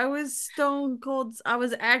God. I was stone cold. I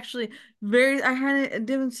was actually I hadn't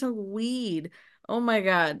didn't smoke weed. Oh my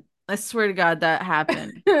God. I swear to God that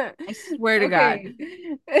happened. I swear to God. Okay.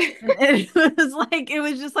 And it was like it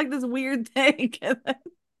was just like this weird thing.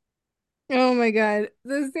 Oh my God.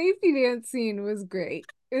 The safety dance scene was great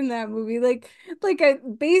in that movie.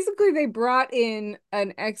 Basically they brought in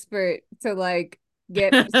an expert to like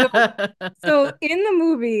get so in the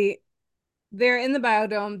movie, they're in the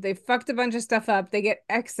biodome, they fucked a bunch of stuff up, they get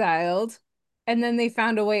exiled, and then they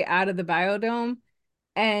found a way out of the biodome.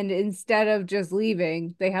 And instead of just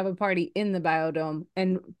leaving, they have a party in the biodome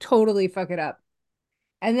and totally fuck it up.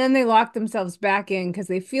 And then they lock themselves back in because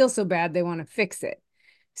they feel so bad they want to fix it.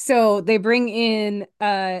 So they bring in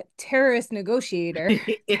a terrorist negotiator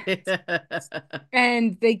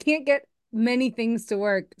and they can't get many things to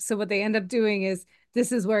work. So what they end up doing is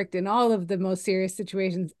this has worked in all of the most serious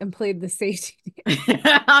situations and played the safety.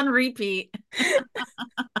 On repeat.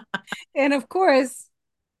 And of course,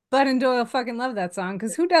 Bud and Doyle fucking love that song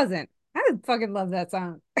because who doesn't? I would fucking love that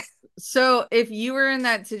song. So if you were in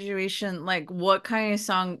that situation, like what kind of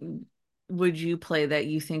song would you play that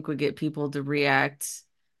you think would get people to react?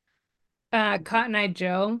 Cotton Eye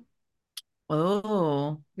Joe.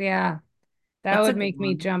 Oh, Yeah, that that's a would good make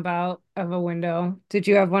me one. jump out of a window. Did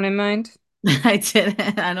you have one in mind? I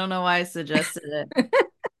didn't. I don't know why I suggested it.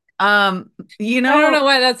 Um, you I don't know, know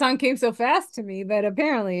why that song came so fast to me, but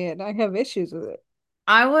apparently I have issues with it.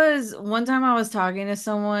 one time I was talking to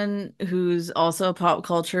someone who's also a pop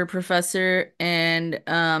culture professor, and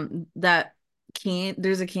that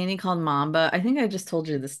there's a candy called Mamba. I think I just told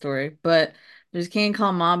you the story, but there's a candy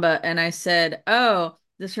called Mamba, and I said, "Oh,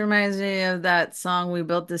 this reminds me of that song We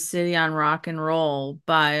Built This City on Rock and Roll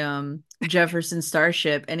by Jefferson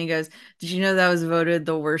Starship." And he goes, "Did you know that was voted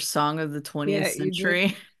the worst song of the 20th Yeah, you did.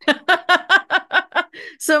 century?"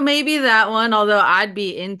 So maybe that one, although I'd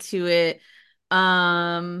be into it.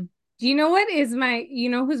 Um, Do you know what is you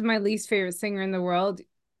know who's my least favorite singer in the world?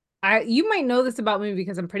 You might know this about me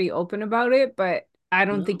because I'm pretty open about it, but I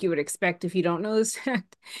don't think no. you would expect if you don't know this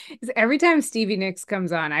fact. Is every time Stevie Nicks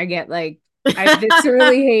comes on, I get like I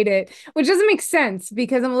viscerally hate it, which doesn't make sense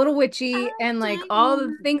because I'm a little witchy and like all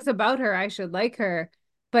the Diane. things about her, I should like her.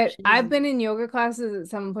 But She's I've been in yoga classes that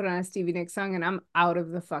someone put on a Stevie Nicks song and I'm out of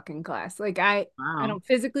the fucking class. Like I wow. don't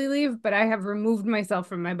physically leave, but I have removed myself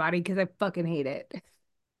from my body because I fucking hate it.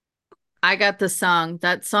 I got the song.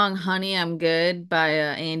 That song, Honey, I'm Good by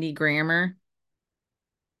Andy Grammer.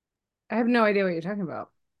 I have no idea what you're talking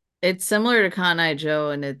about. It's similar to Con Eye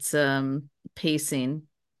Joe and it's pacing.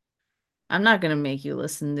 I'm not gonna make you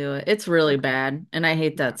listen to it. It's really Okay. bad and I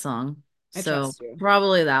hate Okay. that song. I So trust you.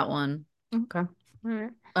 probably that one. Okay. All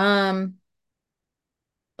right. Um,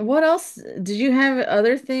 what else? Did you have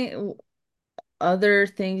other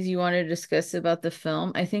things you wanted to discuss about the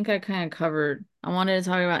film? I think I kind of covered. I wanted to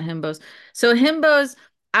talk about himbos. So himbos,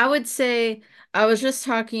 I would say I was just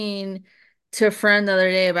talking to a friend the other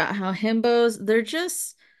day about how himbos,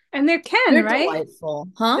 And they're Ken, they're right? delightful.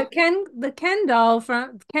 Huh? The Ken doll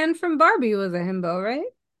from Ken from Barbie was a himbo, right?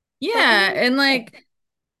 That Yeah, and like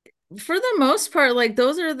for the most part, like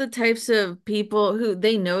those are the types of people who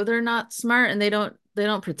they know they're not smart and they don't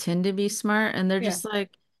pretend to be smart and they're yeah. just like,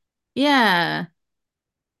 yeah,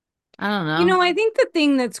 I don't You know. know, I think the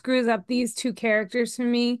thing that screws up these two characters for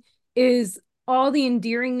me is all the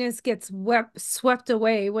endearingness gets swept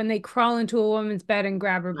away when they crawl into a woman's bed and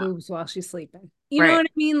grab her boobs while she's sleeping. You know Right. what I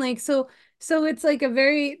mean? Like so it's like a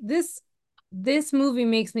very this movie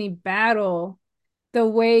makes me battle the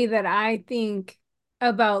way that I think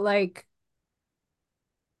about like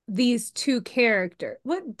these two characters.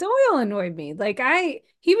 What Doyle annoyed me. Like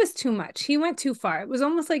he was too much. He went too far. It was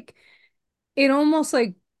almost like it almost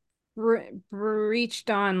like reached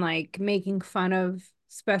on like making fun of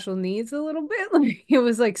special needs a little bit. Like it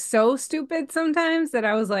was like so stupid sometimes that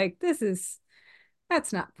I was like,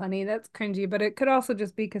 that's not funny. That's cringy. But it could also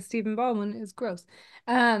just be because Stephen Baldwin is gross.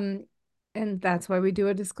 Um, and that's why we do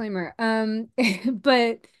a disclaimer.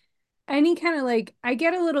 But any kind of like I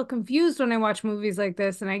get a little confused when I watch movies like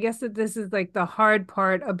this, and I guess that this is like the hard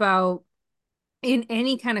part about in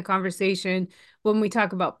any kind of conversation when we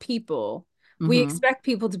talk about people. We Mm-hmm. expect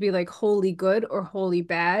people to be like wholly good or wholly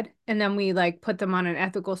bad, and then we like put them on an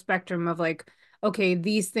ethical spectrum of like, okay,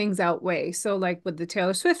 these things outweigh. So like with the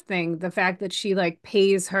Taylor Swift thing, the fact that she like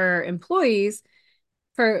pays her employees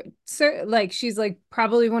for like she's like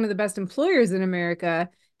probably one of the best employers in America.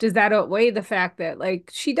 Does that outweigh the fact that like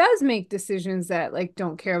she does make decisions that like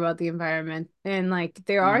don't care about the environment? And like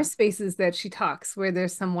there are spaces that she talks where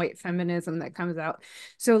there's some white feminism that comes out.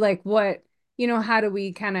 So like what, how do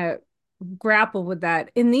we kind of grapple with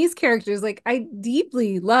that in these characters? Like I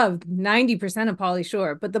deeply loved 90% of Pauly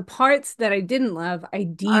Shore, but the parts that I didn't love, I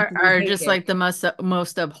deeply Are just hated. like the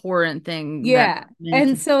most abhorrent thing that Yeah. men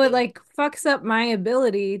And can so it do. like fucks up my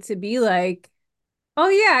ability to be like, oh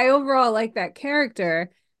yeah, I overall like that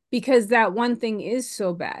character because that one thing is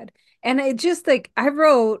so bad. And it just like I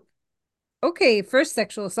wrote, okay, first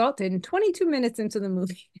sexual assaulted in 22 minutes into the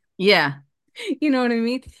movie. Yeah, You know what I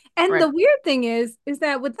mean? And right. the weird thing is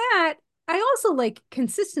that with that, I also like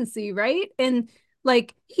consistency, right? And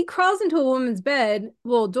like he crawls into a woman's bed.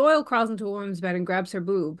 Well, Doyle crawls into a woman's bed and grabs her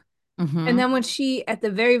boob. And Mm-hmm. then when she at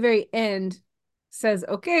the very, very end says,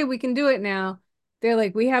 okay, we can do it now, they're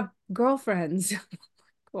like, we have girlfriends.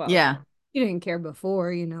 Well, Yeah, you didn't care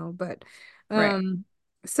before, but right. um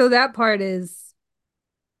so that part is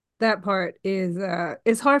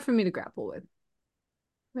hard for me to grapple with.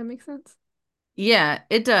 That makes sense. Yeah,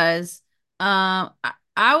 it does.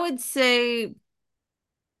 I would say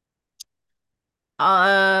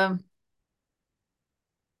uh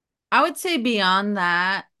I would say beyond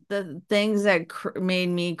that, the things that cr made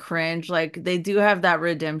me cringe, like they do have that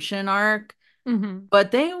redemption arc. Hmm.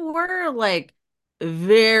 But they were like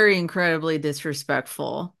very incredibly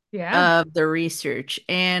disrespectful Yeah. of the research.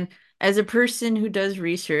 And as a person who does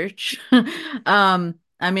research, I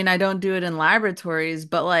mean, I don't do it in laboratories,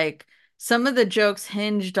 but like some of the jokes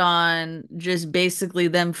hinged on just basically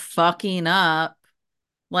them fucking up.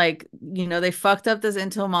 Like, they fucked up this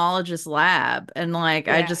entomologist lab. And like,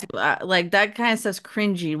 I Yeah. just like that kind of stuff's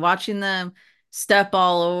cringy. Watching them step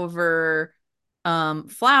all over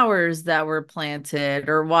flowers that were planted,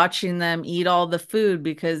 or watching them eat all the food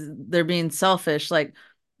because they're being selfish. Like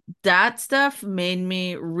that stuff made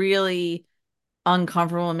me really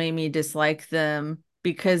uncomfortable and made me dislike them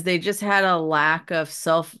because they just had a lack of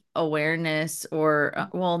self-awareness, or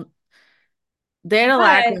well, they had a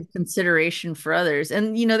lack But of consideration for others.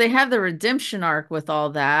 And they have the redemption arc with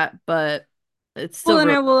all that, but it's well, still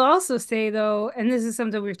and really, I will also say though, and this is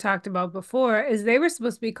something we've talked about before, is they were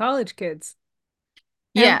supposed to be college kids.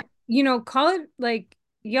 yeah, And college, like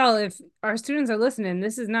y'all, if our students are listening,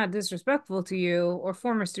 this is not disrespectful to you or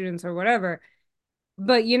former students or whatever,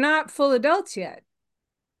 but you're not full adults yet.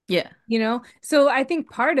 yeah. So I think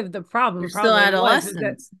part of the They're problem still probably was is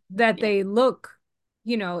that adolescents. that Yeah. they look,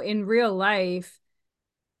 in real life.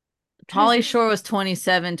 I'm trying to Pauly think. Shore was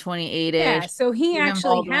 27, Yeah, 28-ish. so he Stephen actually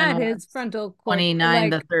Baldwin had his was frontal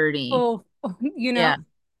 29 to like 30. full, you Yeah. know.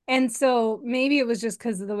 And so maybe it was just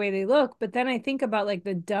because of the way they look, but then I think about like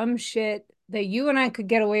the dumb shit that you and I could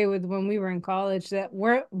get away with when we were in college that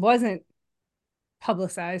wasn't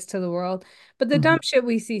publicized to the world. But the dumb Mhm. shit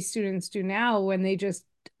we see students do now when they just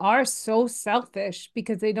are so selfish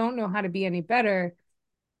because they don't know how to be any better,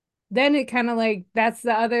 then it kind of like that's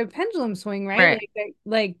the other pendulum swing, right? Right.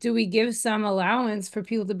 Like do we give some allowance for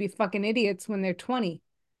people to be fucking idiots when they're 20?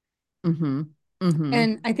 Mm-hmm. Mm-hmm.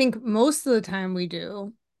 And I think most of the time we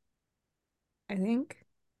do. I think.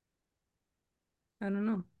 I don't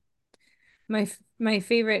know. My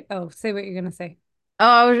favorite, oh, say what you're gonna say. Oh,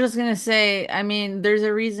 I was just gonna say, I mean, there's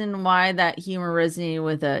a reason why that humor resonated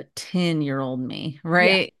with a 10-year-old me,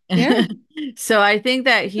 Yeah. right? Yeah. So I think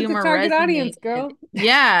that It's a humor target audience, resonated. girl.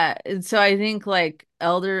 Yeah. And so I think like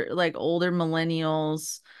older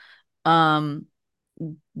millennials, um,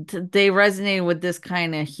 they resonated with this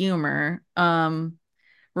kind of humor.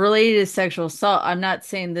 Related to sexual assault, I'm not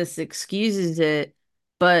saying this excuses it,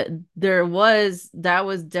 but that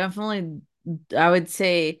was definitely, I would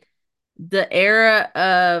say, the era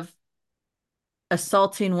of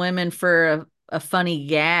assaulting women for a funny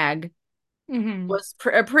gag Hmm. was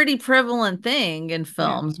a pretty prevalent thing in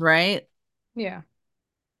Yeah. films, right? Yeah.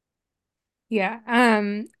 Yeah.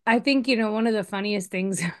 I think, one of the funniest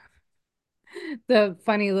things, the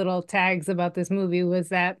funny little tags about this movie was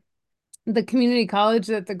that the community college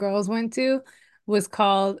that the girls went to was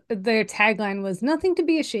called, their tagline was nothing to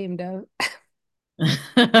be ashamed of.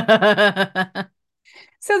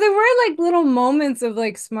 So there were like little moments of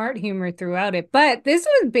like smart humor throughout it, but this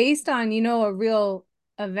was based on, a real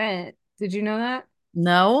event. Did you know that?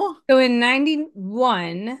 No? So in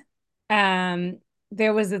 91, um,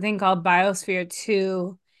 there was a thing called Biosphere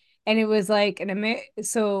 2, and it was like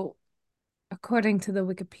so according to the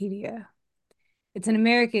Wikipedia, it's an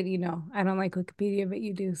American, I don't like Wikipedia, but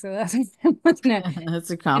you do, so that's what I'm looking at. That's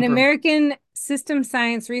a An compromise. American system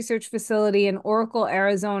science research facility in Oracle,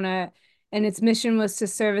 Arizona, and its mission was to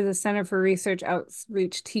serve as a center for research,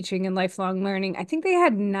 outreach, teaching, and lifelong learning. I think they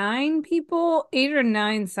had 9 people, 8 or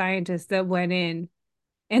 9 scientists that went in.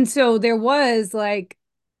 And so there was like,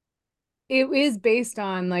 it is based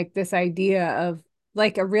on like this idea of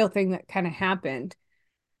like a real thing that kind of happened.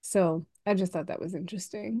 So I just thought that was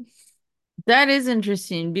interesting. That is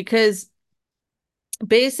interesting because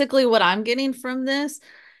basically what I'm getting from this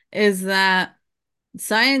is that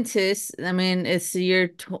scientists, I mean, it's the year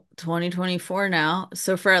 2024 now.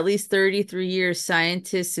 So for at least 33 years,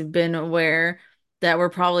 scientists have been aware that we're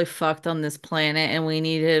probably fucked on this planet and we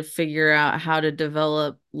need to figure out how to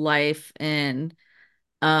develop life and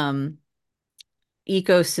um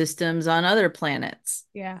ecosystems on other planets.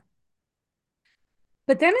 Yeah.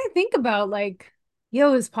 But then I think about like,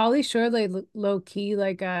 yo, is Pauly Shore like low key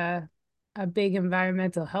like a big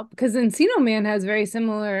environmental help? Because Encino Man has very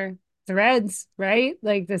similar threads, right?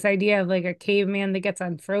 Like this idea of like a caveman that gets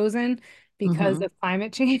unfrozen because Hmm. of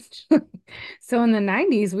climate change. So in the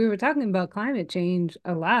 90s, we were talking about climate change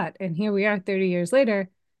a lot, and here we are 30 years later,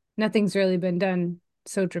 nothing's really been done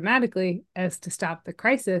so dramatically as to stop the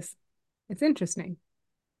crisis. It's interesting,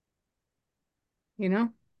 you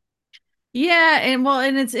know? Yeah, and well,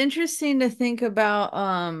 and it's interesting to think about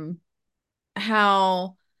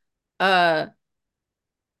how uh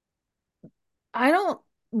I don't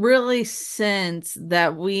really sense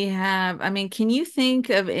that we have, I mean, can you think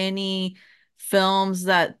of any films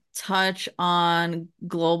that touch on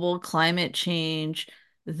global climate change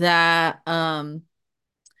that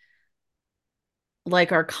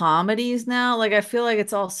like are comedies now? Like I feel like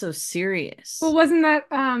it's all so Well, serious. wasn't that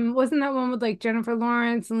one with like Jennifer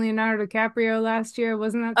Lawrence and Leonardo DiCaprio last year?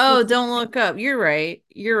 Wasn't that Oh, supposed to don't look up. You're right.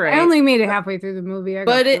 You're I right. only made it halfway through the movie. I got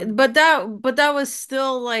But bored. that was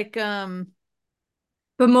still like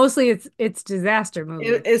But mostly it's disaster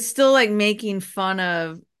movies. It's still like making fun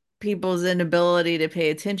of people's inability to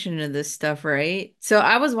pay attention to this stuff, right? So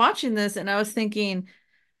I was watching this and I was thinking,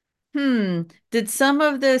 did some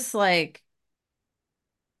of this like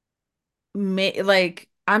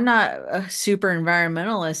I'm not a super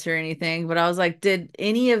environmentalist or anything, but I was like, did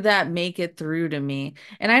any of that make it through to me?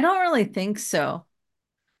 And I don't really think so.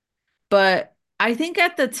 But I think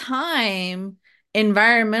at the time,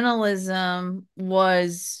 environmentalism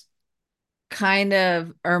was kind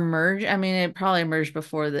of emerged. I mean, it probably emerged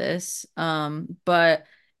before this. But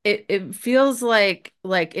it feels like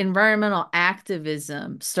environmental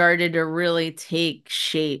activism started to really take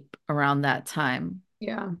shape around that time.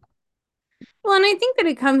 Yeah. Well, and I think that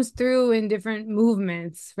it comes through in different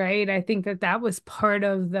movements, right? I think that that was part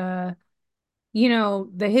of the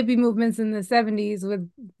hippie movements in the 70s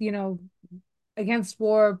with, you know, against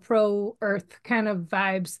war, pro earth kind of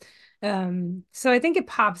vibes. So I think it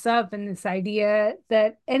pops up in this idea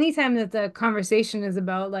that anytime that the conversation is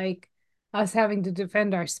about like us having to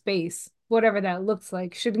defend our space, whatever that looks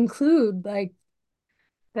like, should include like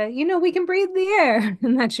that, we can breathe the air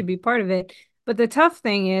and that should be part of it. But the tough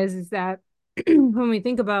thing is that when we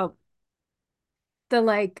think about the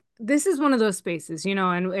like this is one of those spaces,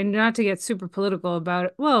 and not to get super political about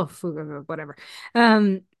it, well, whatever.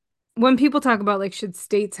 Um, when people talk about like should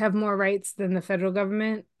states have more rights than the federal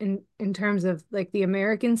government in terms of like the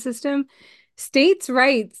American system, states'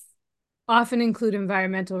 rights often include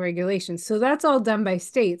environmental regulations. So that's all done by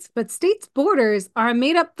states, but states' borders are a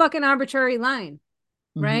made up fucking arbitrary line,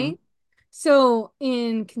 Hmm. right? So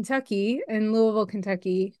in Kentucky, in Louisville,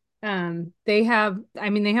 Kentucky, they have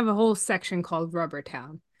a whole section called Rubber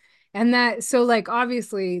Town. And that, so like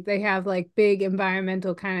obviously they have like big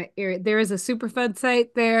environmental kind of area. There is a Superfund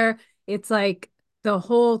site there. It's like the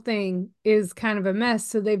whole thing is kind of a mess.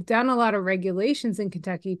 So they've done a lot of regulations in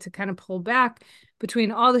Kentucky to kind of pull back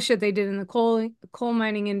between all the shit they did in the coal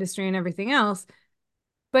mining industry and everything else.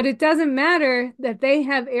 But it doesn't matter that they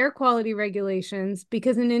have air quality regulations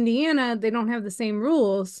because in Indiana, they don't have the same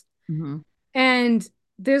rules. Hmm. And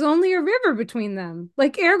there's only a river between them.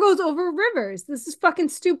 Like air goes over rivers. This is fucking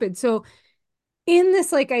stupid. So, in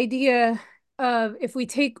this like idea of if we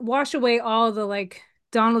wash away all the like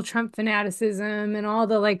Donald Trump fanaticism and all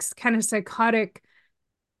the like kind of psychotic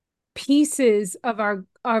pieces of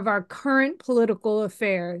our current political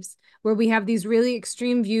affairs where we have these really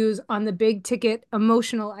extreme views on the big ticket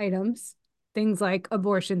emotional items, things like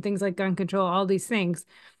abortion, things like gun control, all these things.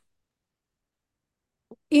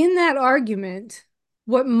 In that argument,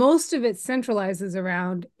 what most of it centralizes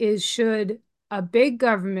around is should a big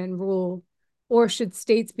government rule or should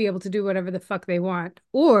states be able to do whatever the fuck they want?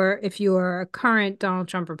 Or if you are a current Donald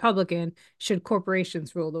Trump Republican, should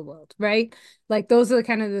corporations rule the world, right? Like those are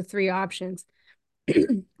kind of the three options.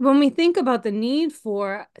 When we think about the need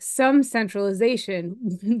for some centralization,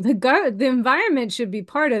 the environment should be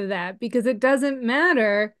part of that because it doesn't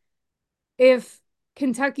matter if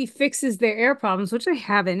Kentucky fixes their air problems, which they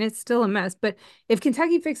haven't, it's still a mess. But if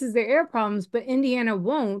Kentucky fixes their air problems, but Indiana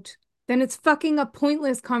won't, then it's fucking a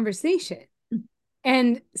pointless conversation.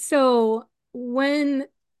 And so when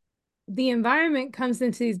the environment comes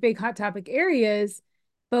into these big hot topic areas,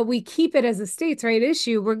 but we keep it as a states' right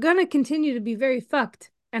issue, we're going to continue to be very fucked.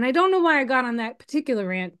 And I don't know why I got on that particular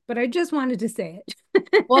rant, but I just wanted to say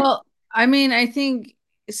it. Well, I mean, I think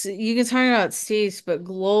you can talk about states, but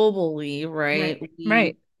globally, right?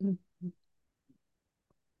 Right,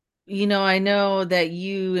 right. I know that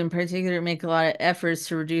you in particular make a lot of efforts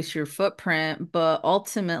to reduce your footprint, but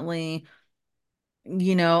ultimately, a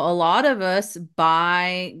lot of us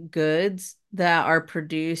buy goods that are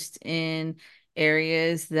produced in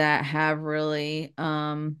areas that have really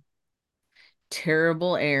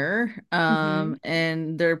terrible air, Mm-hmm.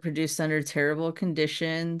 and they're produced under terrible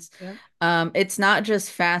conditions. Yep. It's not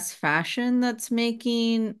just fast fashion that's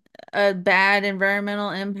making a bad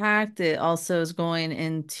environmental impact. It also is going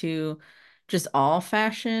into just all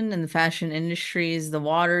fashion, and the fashion industries, the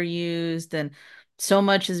water used, and so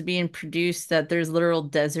much is being produced that there's literal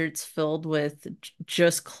deserts filled with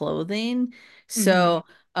just clothing. Mm-hmm. So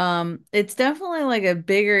it's definitely like a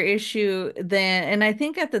bigger issue than, and I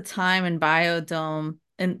think at the time in Biodome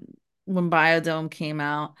and when Biodome came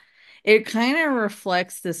out, it kind of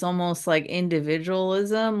reflects this almost like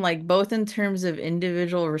individualism, like both in terms of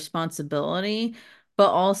individual responsibility,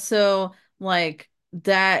 but also like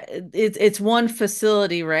that it's one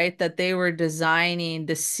facility, right, that they were designing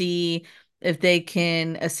to see if they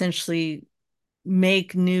can essentially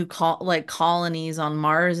make new colonies on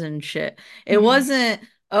Mars and shit. It Mm-hmm. wasn't,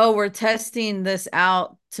 oh, we're testing this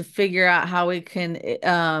out to figure out how we can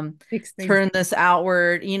Fix things. turn this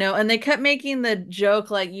outward, and they kept making the joke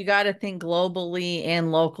like you got to think globally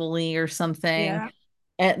and locally or something. Yeah.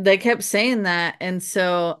 And they kept saying that. And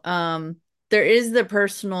so there is the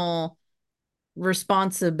personal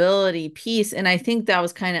responsibility piece, and I think that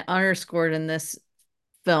was kind of underscored in this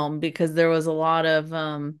film because there was a lot of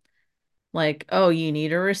like, oh, you need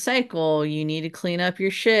to recycle, you need to clean up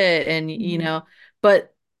your shit, and Mhm.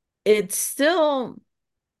 but it's still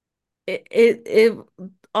it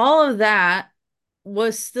all of that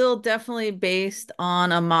was still definitely based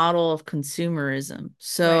on a model of consumerism. Right.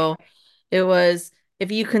 So it was,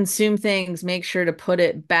 if you consume things, make sure to put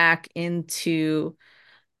it back into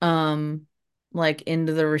um like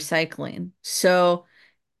into the recycling. So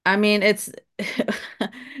I mean, it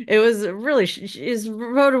was really it's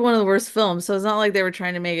voted one of the worst films. So it's not like they were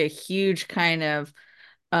trying to make a huge kind of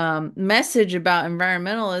message about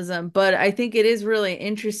environmentalism, but I think it is really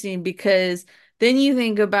interesting because then you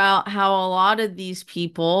think about how a lot of these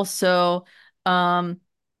people, so um,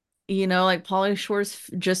 like Pauly Shore's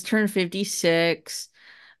just turned 56.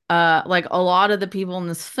 Like a lot of the people in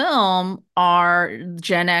this film are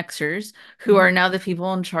Gen Xers who Mhm. are now the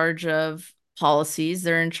people in charge of policies.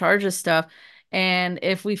 They're in charge of stuff. And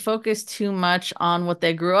if we focus too much on what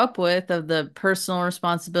they grew up with, of the personal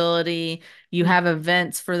responsibility, you Mhm. have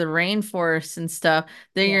events for the rainforest and stuff,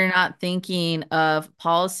 then Yeah. you're not thinking of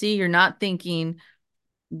policy, you're not thinking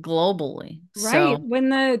globally. Right. So, When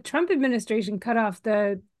the Trump administration cut off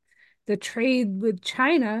the trade with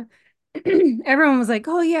China, everyone was like,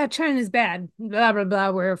 "Oh yeah, China's bad." Blah blah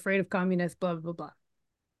blah. We're afraid of communists. Blah blah blah.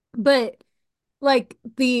 But like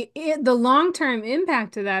the long-term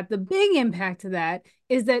impact to that, the big impact to that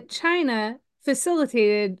is that China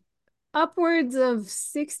facilitated upwards of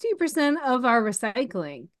 60% of our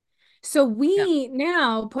recycling. So yeah. we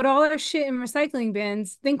now put all our shit in recycling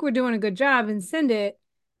bins, think we're doing a good job, and send it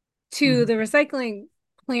to the Mhm. recycling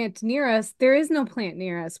plant near us. There is no plant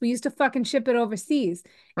near us. We used to fucking ship it overseas,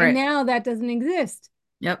 and Right. now that doesn't exist.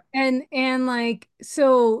 Yep. And like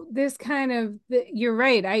so this kind of you're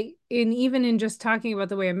right. And even in just talking about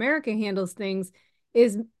the way America handles things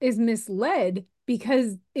is misled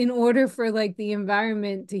because in order for like the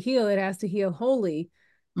environment to heal, it has to heal wholly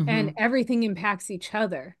and Hmm. everything impacts each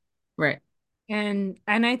other. Right. And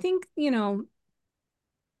I think, you're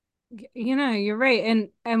right.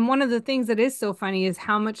 And one of the things that is so funny is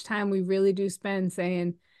how much time we really do spend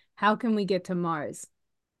saying, how can we get to Mars?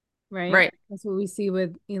 Right? Right. That's what we see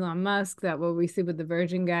with Elon Musk, that what we see with the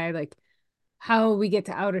Virgin guy, like how we get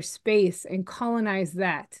to outer space and colonize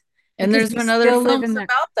that And because there's we been other still live films in that.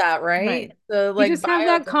 about that, Right. right? The We like just have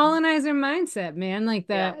that biodome. colonizer mindset, man. Like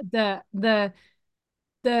Yeah.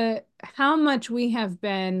 the how much we have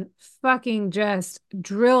been fucking just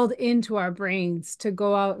drilled into our brains to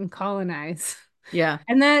go out and colonize. Yeah.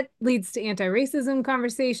 And that leads to anti-racism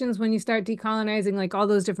conversations when you start decolonizing like all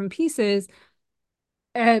those different pieces.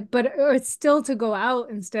 But it's still to go out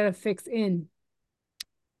instead of fix in,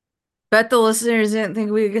 Bet the listeners didn't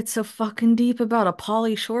think we would get so fucking deep about a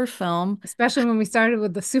Pauly Shore film. especially when we started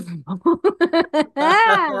with the Super Bowl.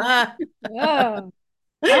 Oh. All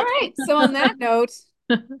right. So on that note,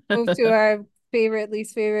 move to our favorite,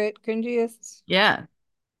 least favorite, cringiest. Yeah.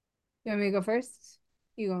 You want me to go first?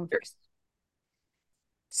 You going first.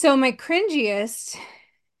 So my cringiest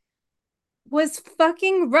was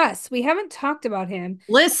fucking Russ. We haven't talked about him.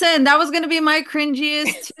 Listen, that was gonna be my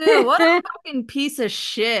cringiest too. What a fucking piece of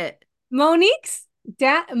shit. Monique's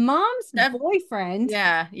dad, mom's That, boyfriend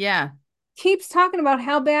yeah, yeah. keeps talking about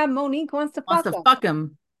how bad Monique wants to Wants fuck to him. fuck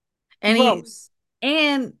him. And Gross.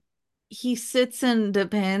 and he sits and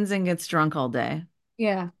depends and gets drunk all day.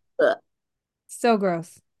 Yeah. Ugh. So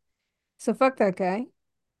gross. So fuck that guy.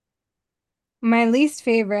 My least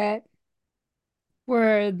favorite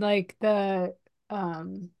were like the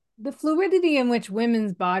fluidity in which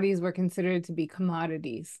women's bodies were considered to be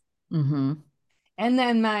commodities. Mm-hmm. And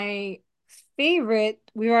then my favorite,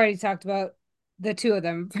 we already talked about the two of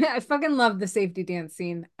them. I fucking loved the safety dance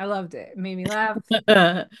scene. I loved it. It made me laugh.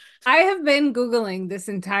 I have been Googling this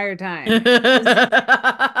entire time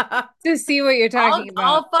to see what you're talking about.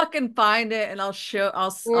 I'll fucking find it and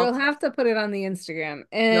We'll have to put it on the Instagram.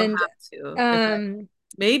 you'll And have to. If I um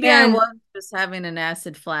maybe I was and just having an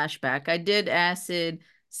acid flashback. I did acid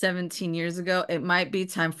 17 years ago. It might be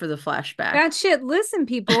time for the flashback. that shit, listen,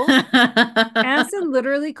 people, acid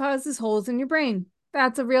literally causes holes in your brain.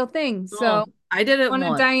 That's a real thing. Oh, So I did it one of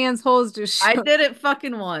once. Diane's holes just I showed. did it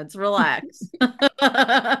fucking once. Relax.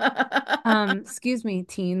 Excuse me,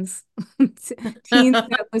 teens. Teens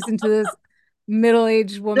that listen to this.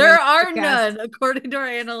 middle-aged woman There are podcast. none. According to our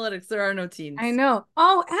analytics, there are no I teens. know.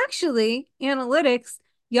 Oh, actually, analytics,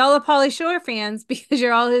 y'all are Pauly Shore fans because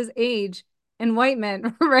you're all his age and white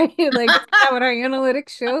men, right? Like, isn't that what our analytics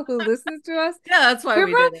show who listens to us? Yeah, that's why We're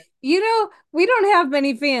we did we don't have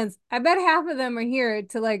many fans. I bet half of them are here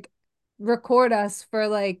to like record us for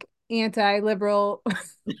like anti-liberal.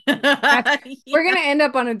 We're gonna it. end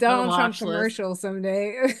up on a The Donald Trump watch list. commercial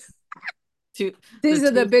someday. Two, the These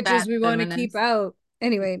are the two bitches fat we want to keep feminists. out.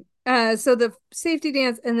 Anyway, so the safety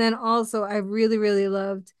dance, and then also I really, really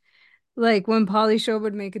loved like when Pauly Shore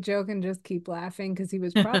would make a joke and just keep laughing because he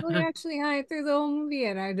was probably actually high through the whole movie,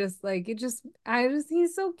 and I just like it.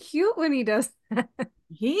 He's so cute when he does that.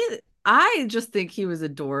 He, I just think he was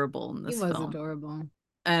adorable in He this was film. adorable.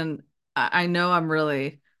 And I know I'm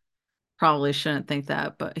really probably shouldn't think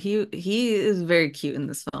that, but he is very cute in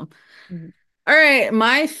this film. Mhm. All right,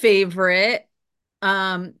 my favorite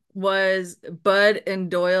was Bud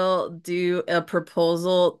and Doyle do a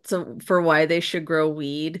proposal to for why they should grow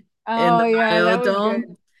weed in Oh the yeah, that was biodome.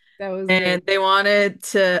 good. That was And good. they wanted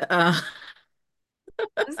to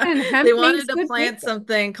Listen, they hemp makes wanted to good plant paper.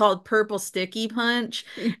 something called purple sticky punch.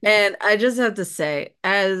 And I just have to say,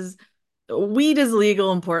 as weed is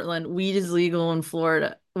legal in Portland, weed is legal in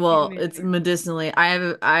Florida. In Well, it's Michigan. medicinally.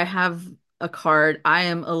 I have a card. I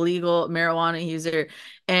am a legal marijuana user,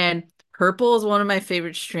 and purple is one of my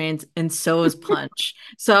favorite strains, and so is punch.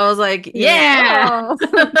 So I was like, You're like, yeah.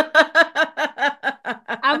 oh.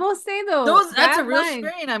 I will say though, That's a that real line,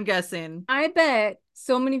 strain, I'm guessing. I bet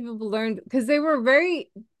so many people learned because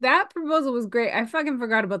that proposal was great. I fucking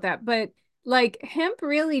forgot about that. But like hemp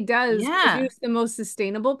really does Yeah. produce the most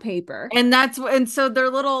sustainable paper. And so their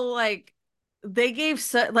little like they gave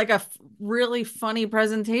like really funny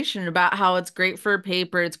presentation about how it's great for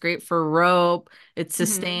paper, it's great for rope, it's Hmm.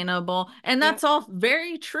 sustainable, and Yeah, that's all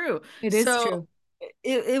very true. it is So true.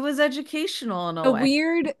 it was educational in a The way.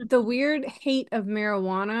 weird hate of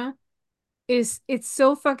marijuana is it's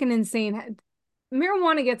so fucking insane.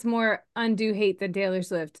 Marijuana gets more undue hate than Taylor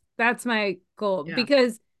Swift. That's my goal Yeah.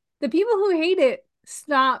 because the people who hate it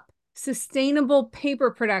stop sustainable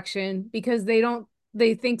paper production because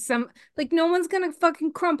they think some like no one's gonna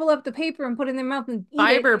fucking crumple up the paper and put it in their mouth and eat it.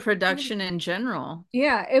 Fiber production in general.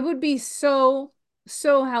 Yeah, it would be so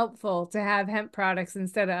helpful to have hemp products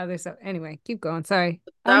instead of other stuff. Anyway, keep going. Sorry.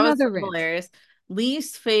 That was Another rant. hilarious.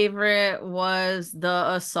 Least favorite was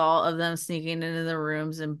the assault of them sneaking into the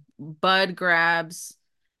rooms and Bud grabs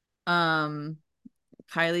um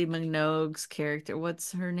Kylie Minogue's character.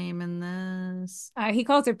 What's her name in this? He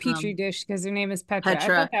calls her Petri Um, dish because her name is Petra. I thought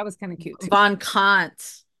Petra that was kind of cute too. Von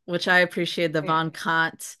Kant, which I appreciate the Yeah. Von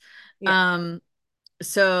Kant. Yeah. Um,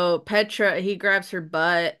 so Petra, he grabs her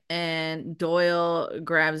butt and Doyle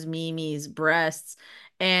grabs Mimi's breasts.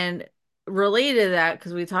 And related to that,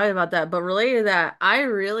 because we talked about that, but related to that, I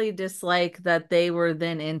really dislike that they were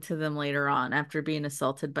then into them later on after being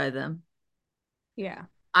assaulted by them. Yeah.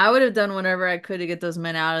 I would have done whatever I could to get those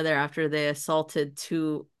men out of there after they assaulted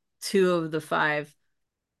two of the five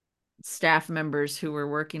staff members who were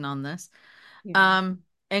working on this. Yeah. Um,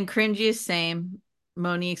 and cringy is same.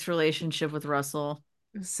 Monique's relationship with Russell.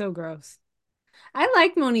 It was so gross. I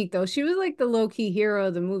liked Monique though. She was like the low-key hero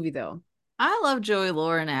of the movie though. I love Joey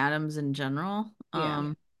Lauren Adams in general.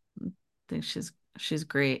 Yeah. I think she's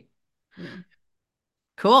great. Yeah.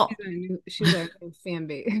 Cool. She's our new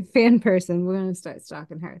fan person. We're gonna start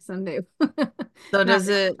stalking her someday. So Not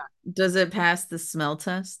does it pass the smell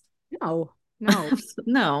test? no, no,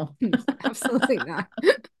 No. absolutely not.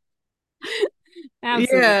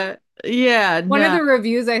 Absolutely. Yeah. Yeah, One of no. the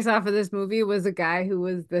reviews I saw for this movie was a guy who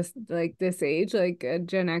was this age, like a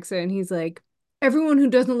Gen Xer, and he's like, everyone who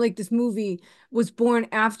doesn't like this movie was born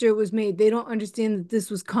after it was made. They don't understand that this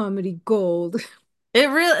was comedy gold. It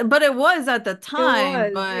really, but it was at the It time,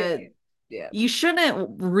 was, but yeah. Yeah. you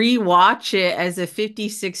shouldn't rewatch it as a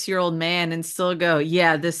 56-year-old man and still go,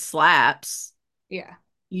 yeah, this slaps. Yeah.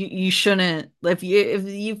 You shouldn't if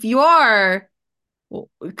you are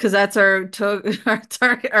because that's our to our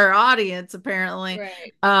target our audience apparently.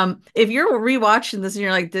 Right. If you're rewatching this and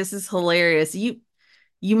you're like, this is hilarious, you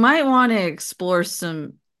might want to explore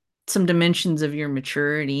some dimensions of your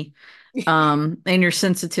maturity, and your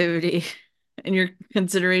sensitivity and your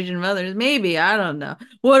consideration of others. Maybe, I don't know.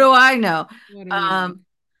 What do I know? What do we know? Um,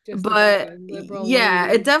 Just but another liberal yeah,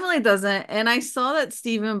 it lady. definitely doesn't. And I saw that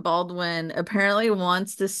Stephen Baldwin apparently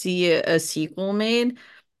wants to see a sequel made.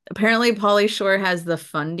 Apparently, Pauly Shore has the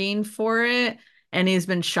funding for it, and he's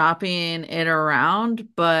been shopping it around,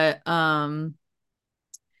 but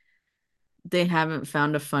they haven't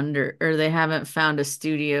found a funder or they haven't found a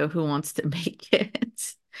studio who wants to make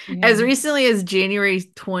it. Yeah. As recently as January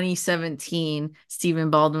 2017, Stephen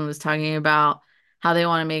Baldwin was talking about how they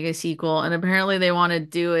want to make a sequel, and apparently they want to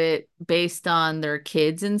do it based on their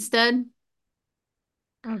kids instead.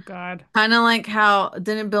 Oh God. Kind of like how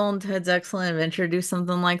didn't Bill and Ted's Excellent Adventure do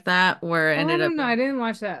something like that, where it Oh, I ended up don't know. I didn't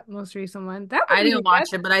watch that most recent one. That would I be didn't watch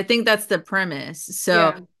that's it, but I think that's the premise. So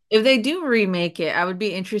yeah. if they do remake it, I would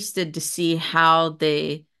be interested to see how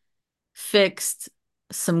they fixed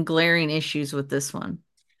some glaring issues with this one.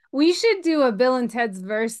 We should do a Bill and Ted's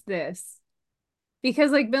verse this.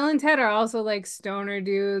 Because like Bill and Ted are also like stoner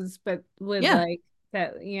dudes, but with Yeah, like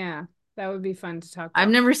that, yeah, that would be fun to talk I've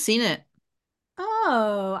about. never seen it.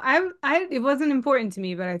 Oh, it wasn't important to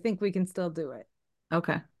me, but I think we can still do it.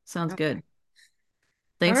 Okay, sounds Okay. good. All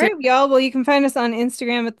Thanks. right, y'all. Well, you can find us on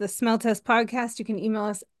Instagram at the Smell Test Podcast. You can email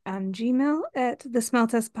us on Gmail at the Smell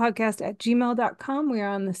Test Podcast at gmail.com. We are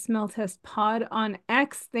on the Smell Test Pod on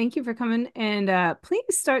X. Thank you for coming. And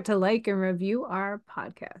please start to like and review our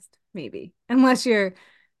podcast, maybe. Unless you're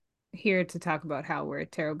here to talk about how we're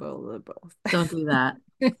terrible liberals. Don't do that.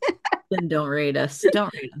 Then don't rate us.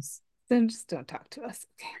 Don't rate us. Then just don't talk to us.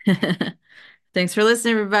 Okay. Thanks for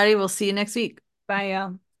listening, everybody. We'll see you next week. Bye,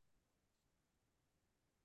 y'all.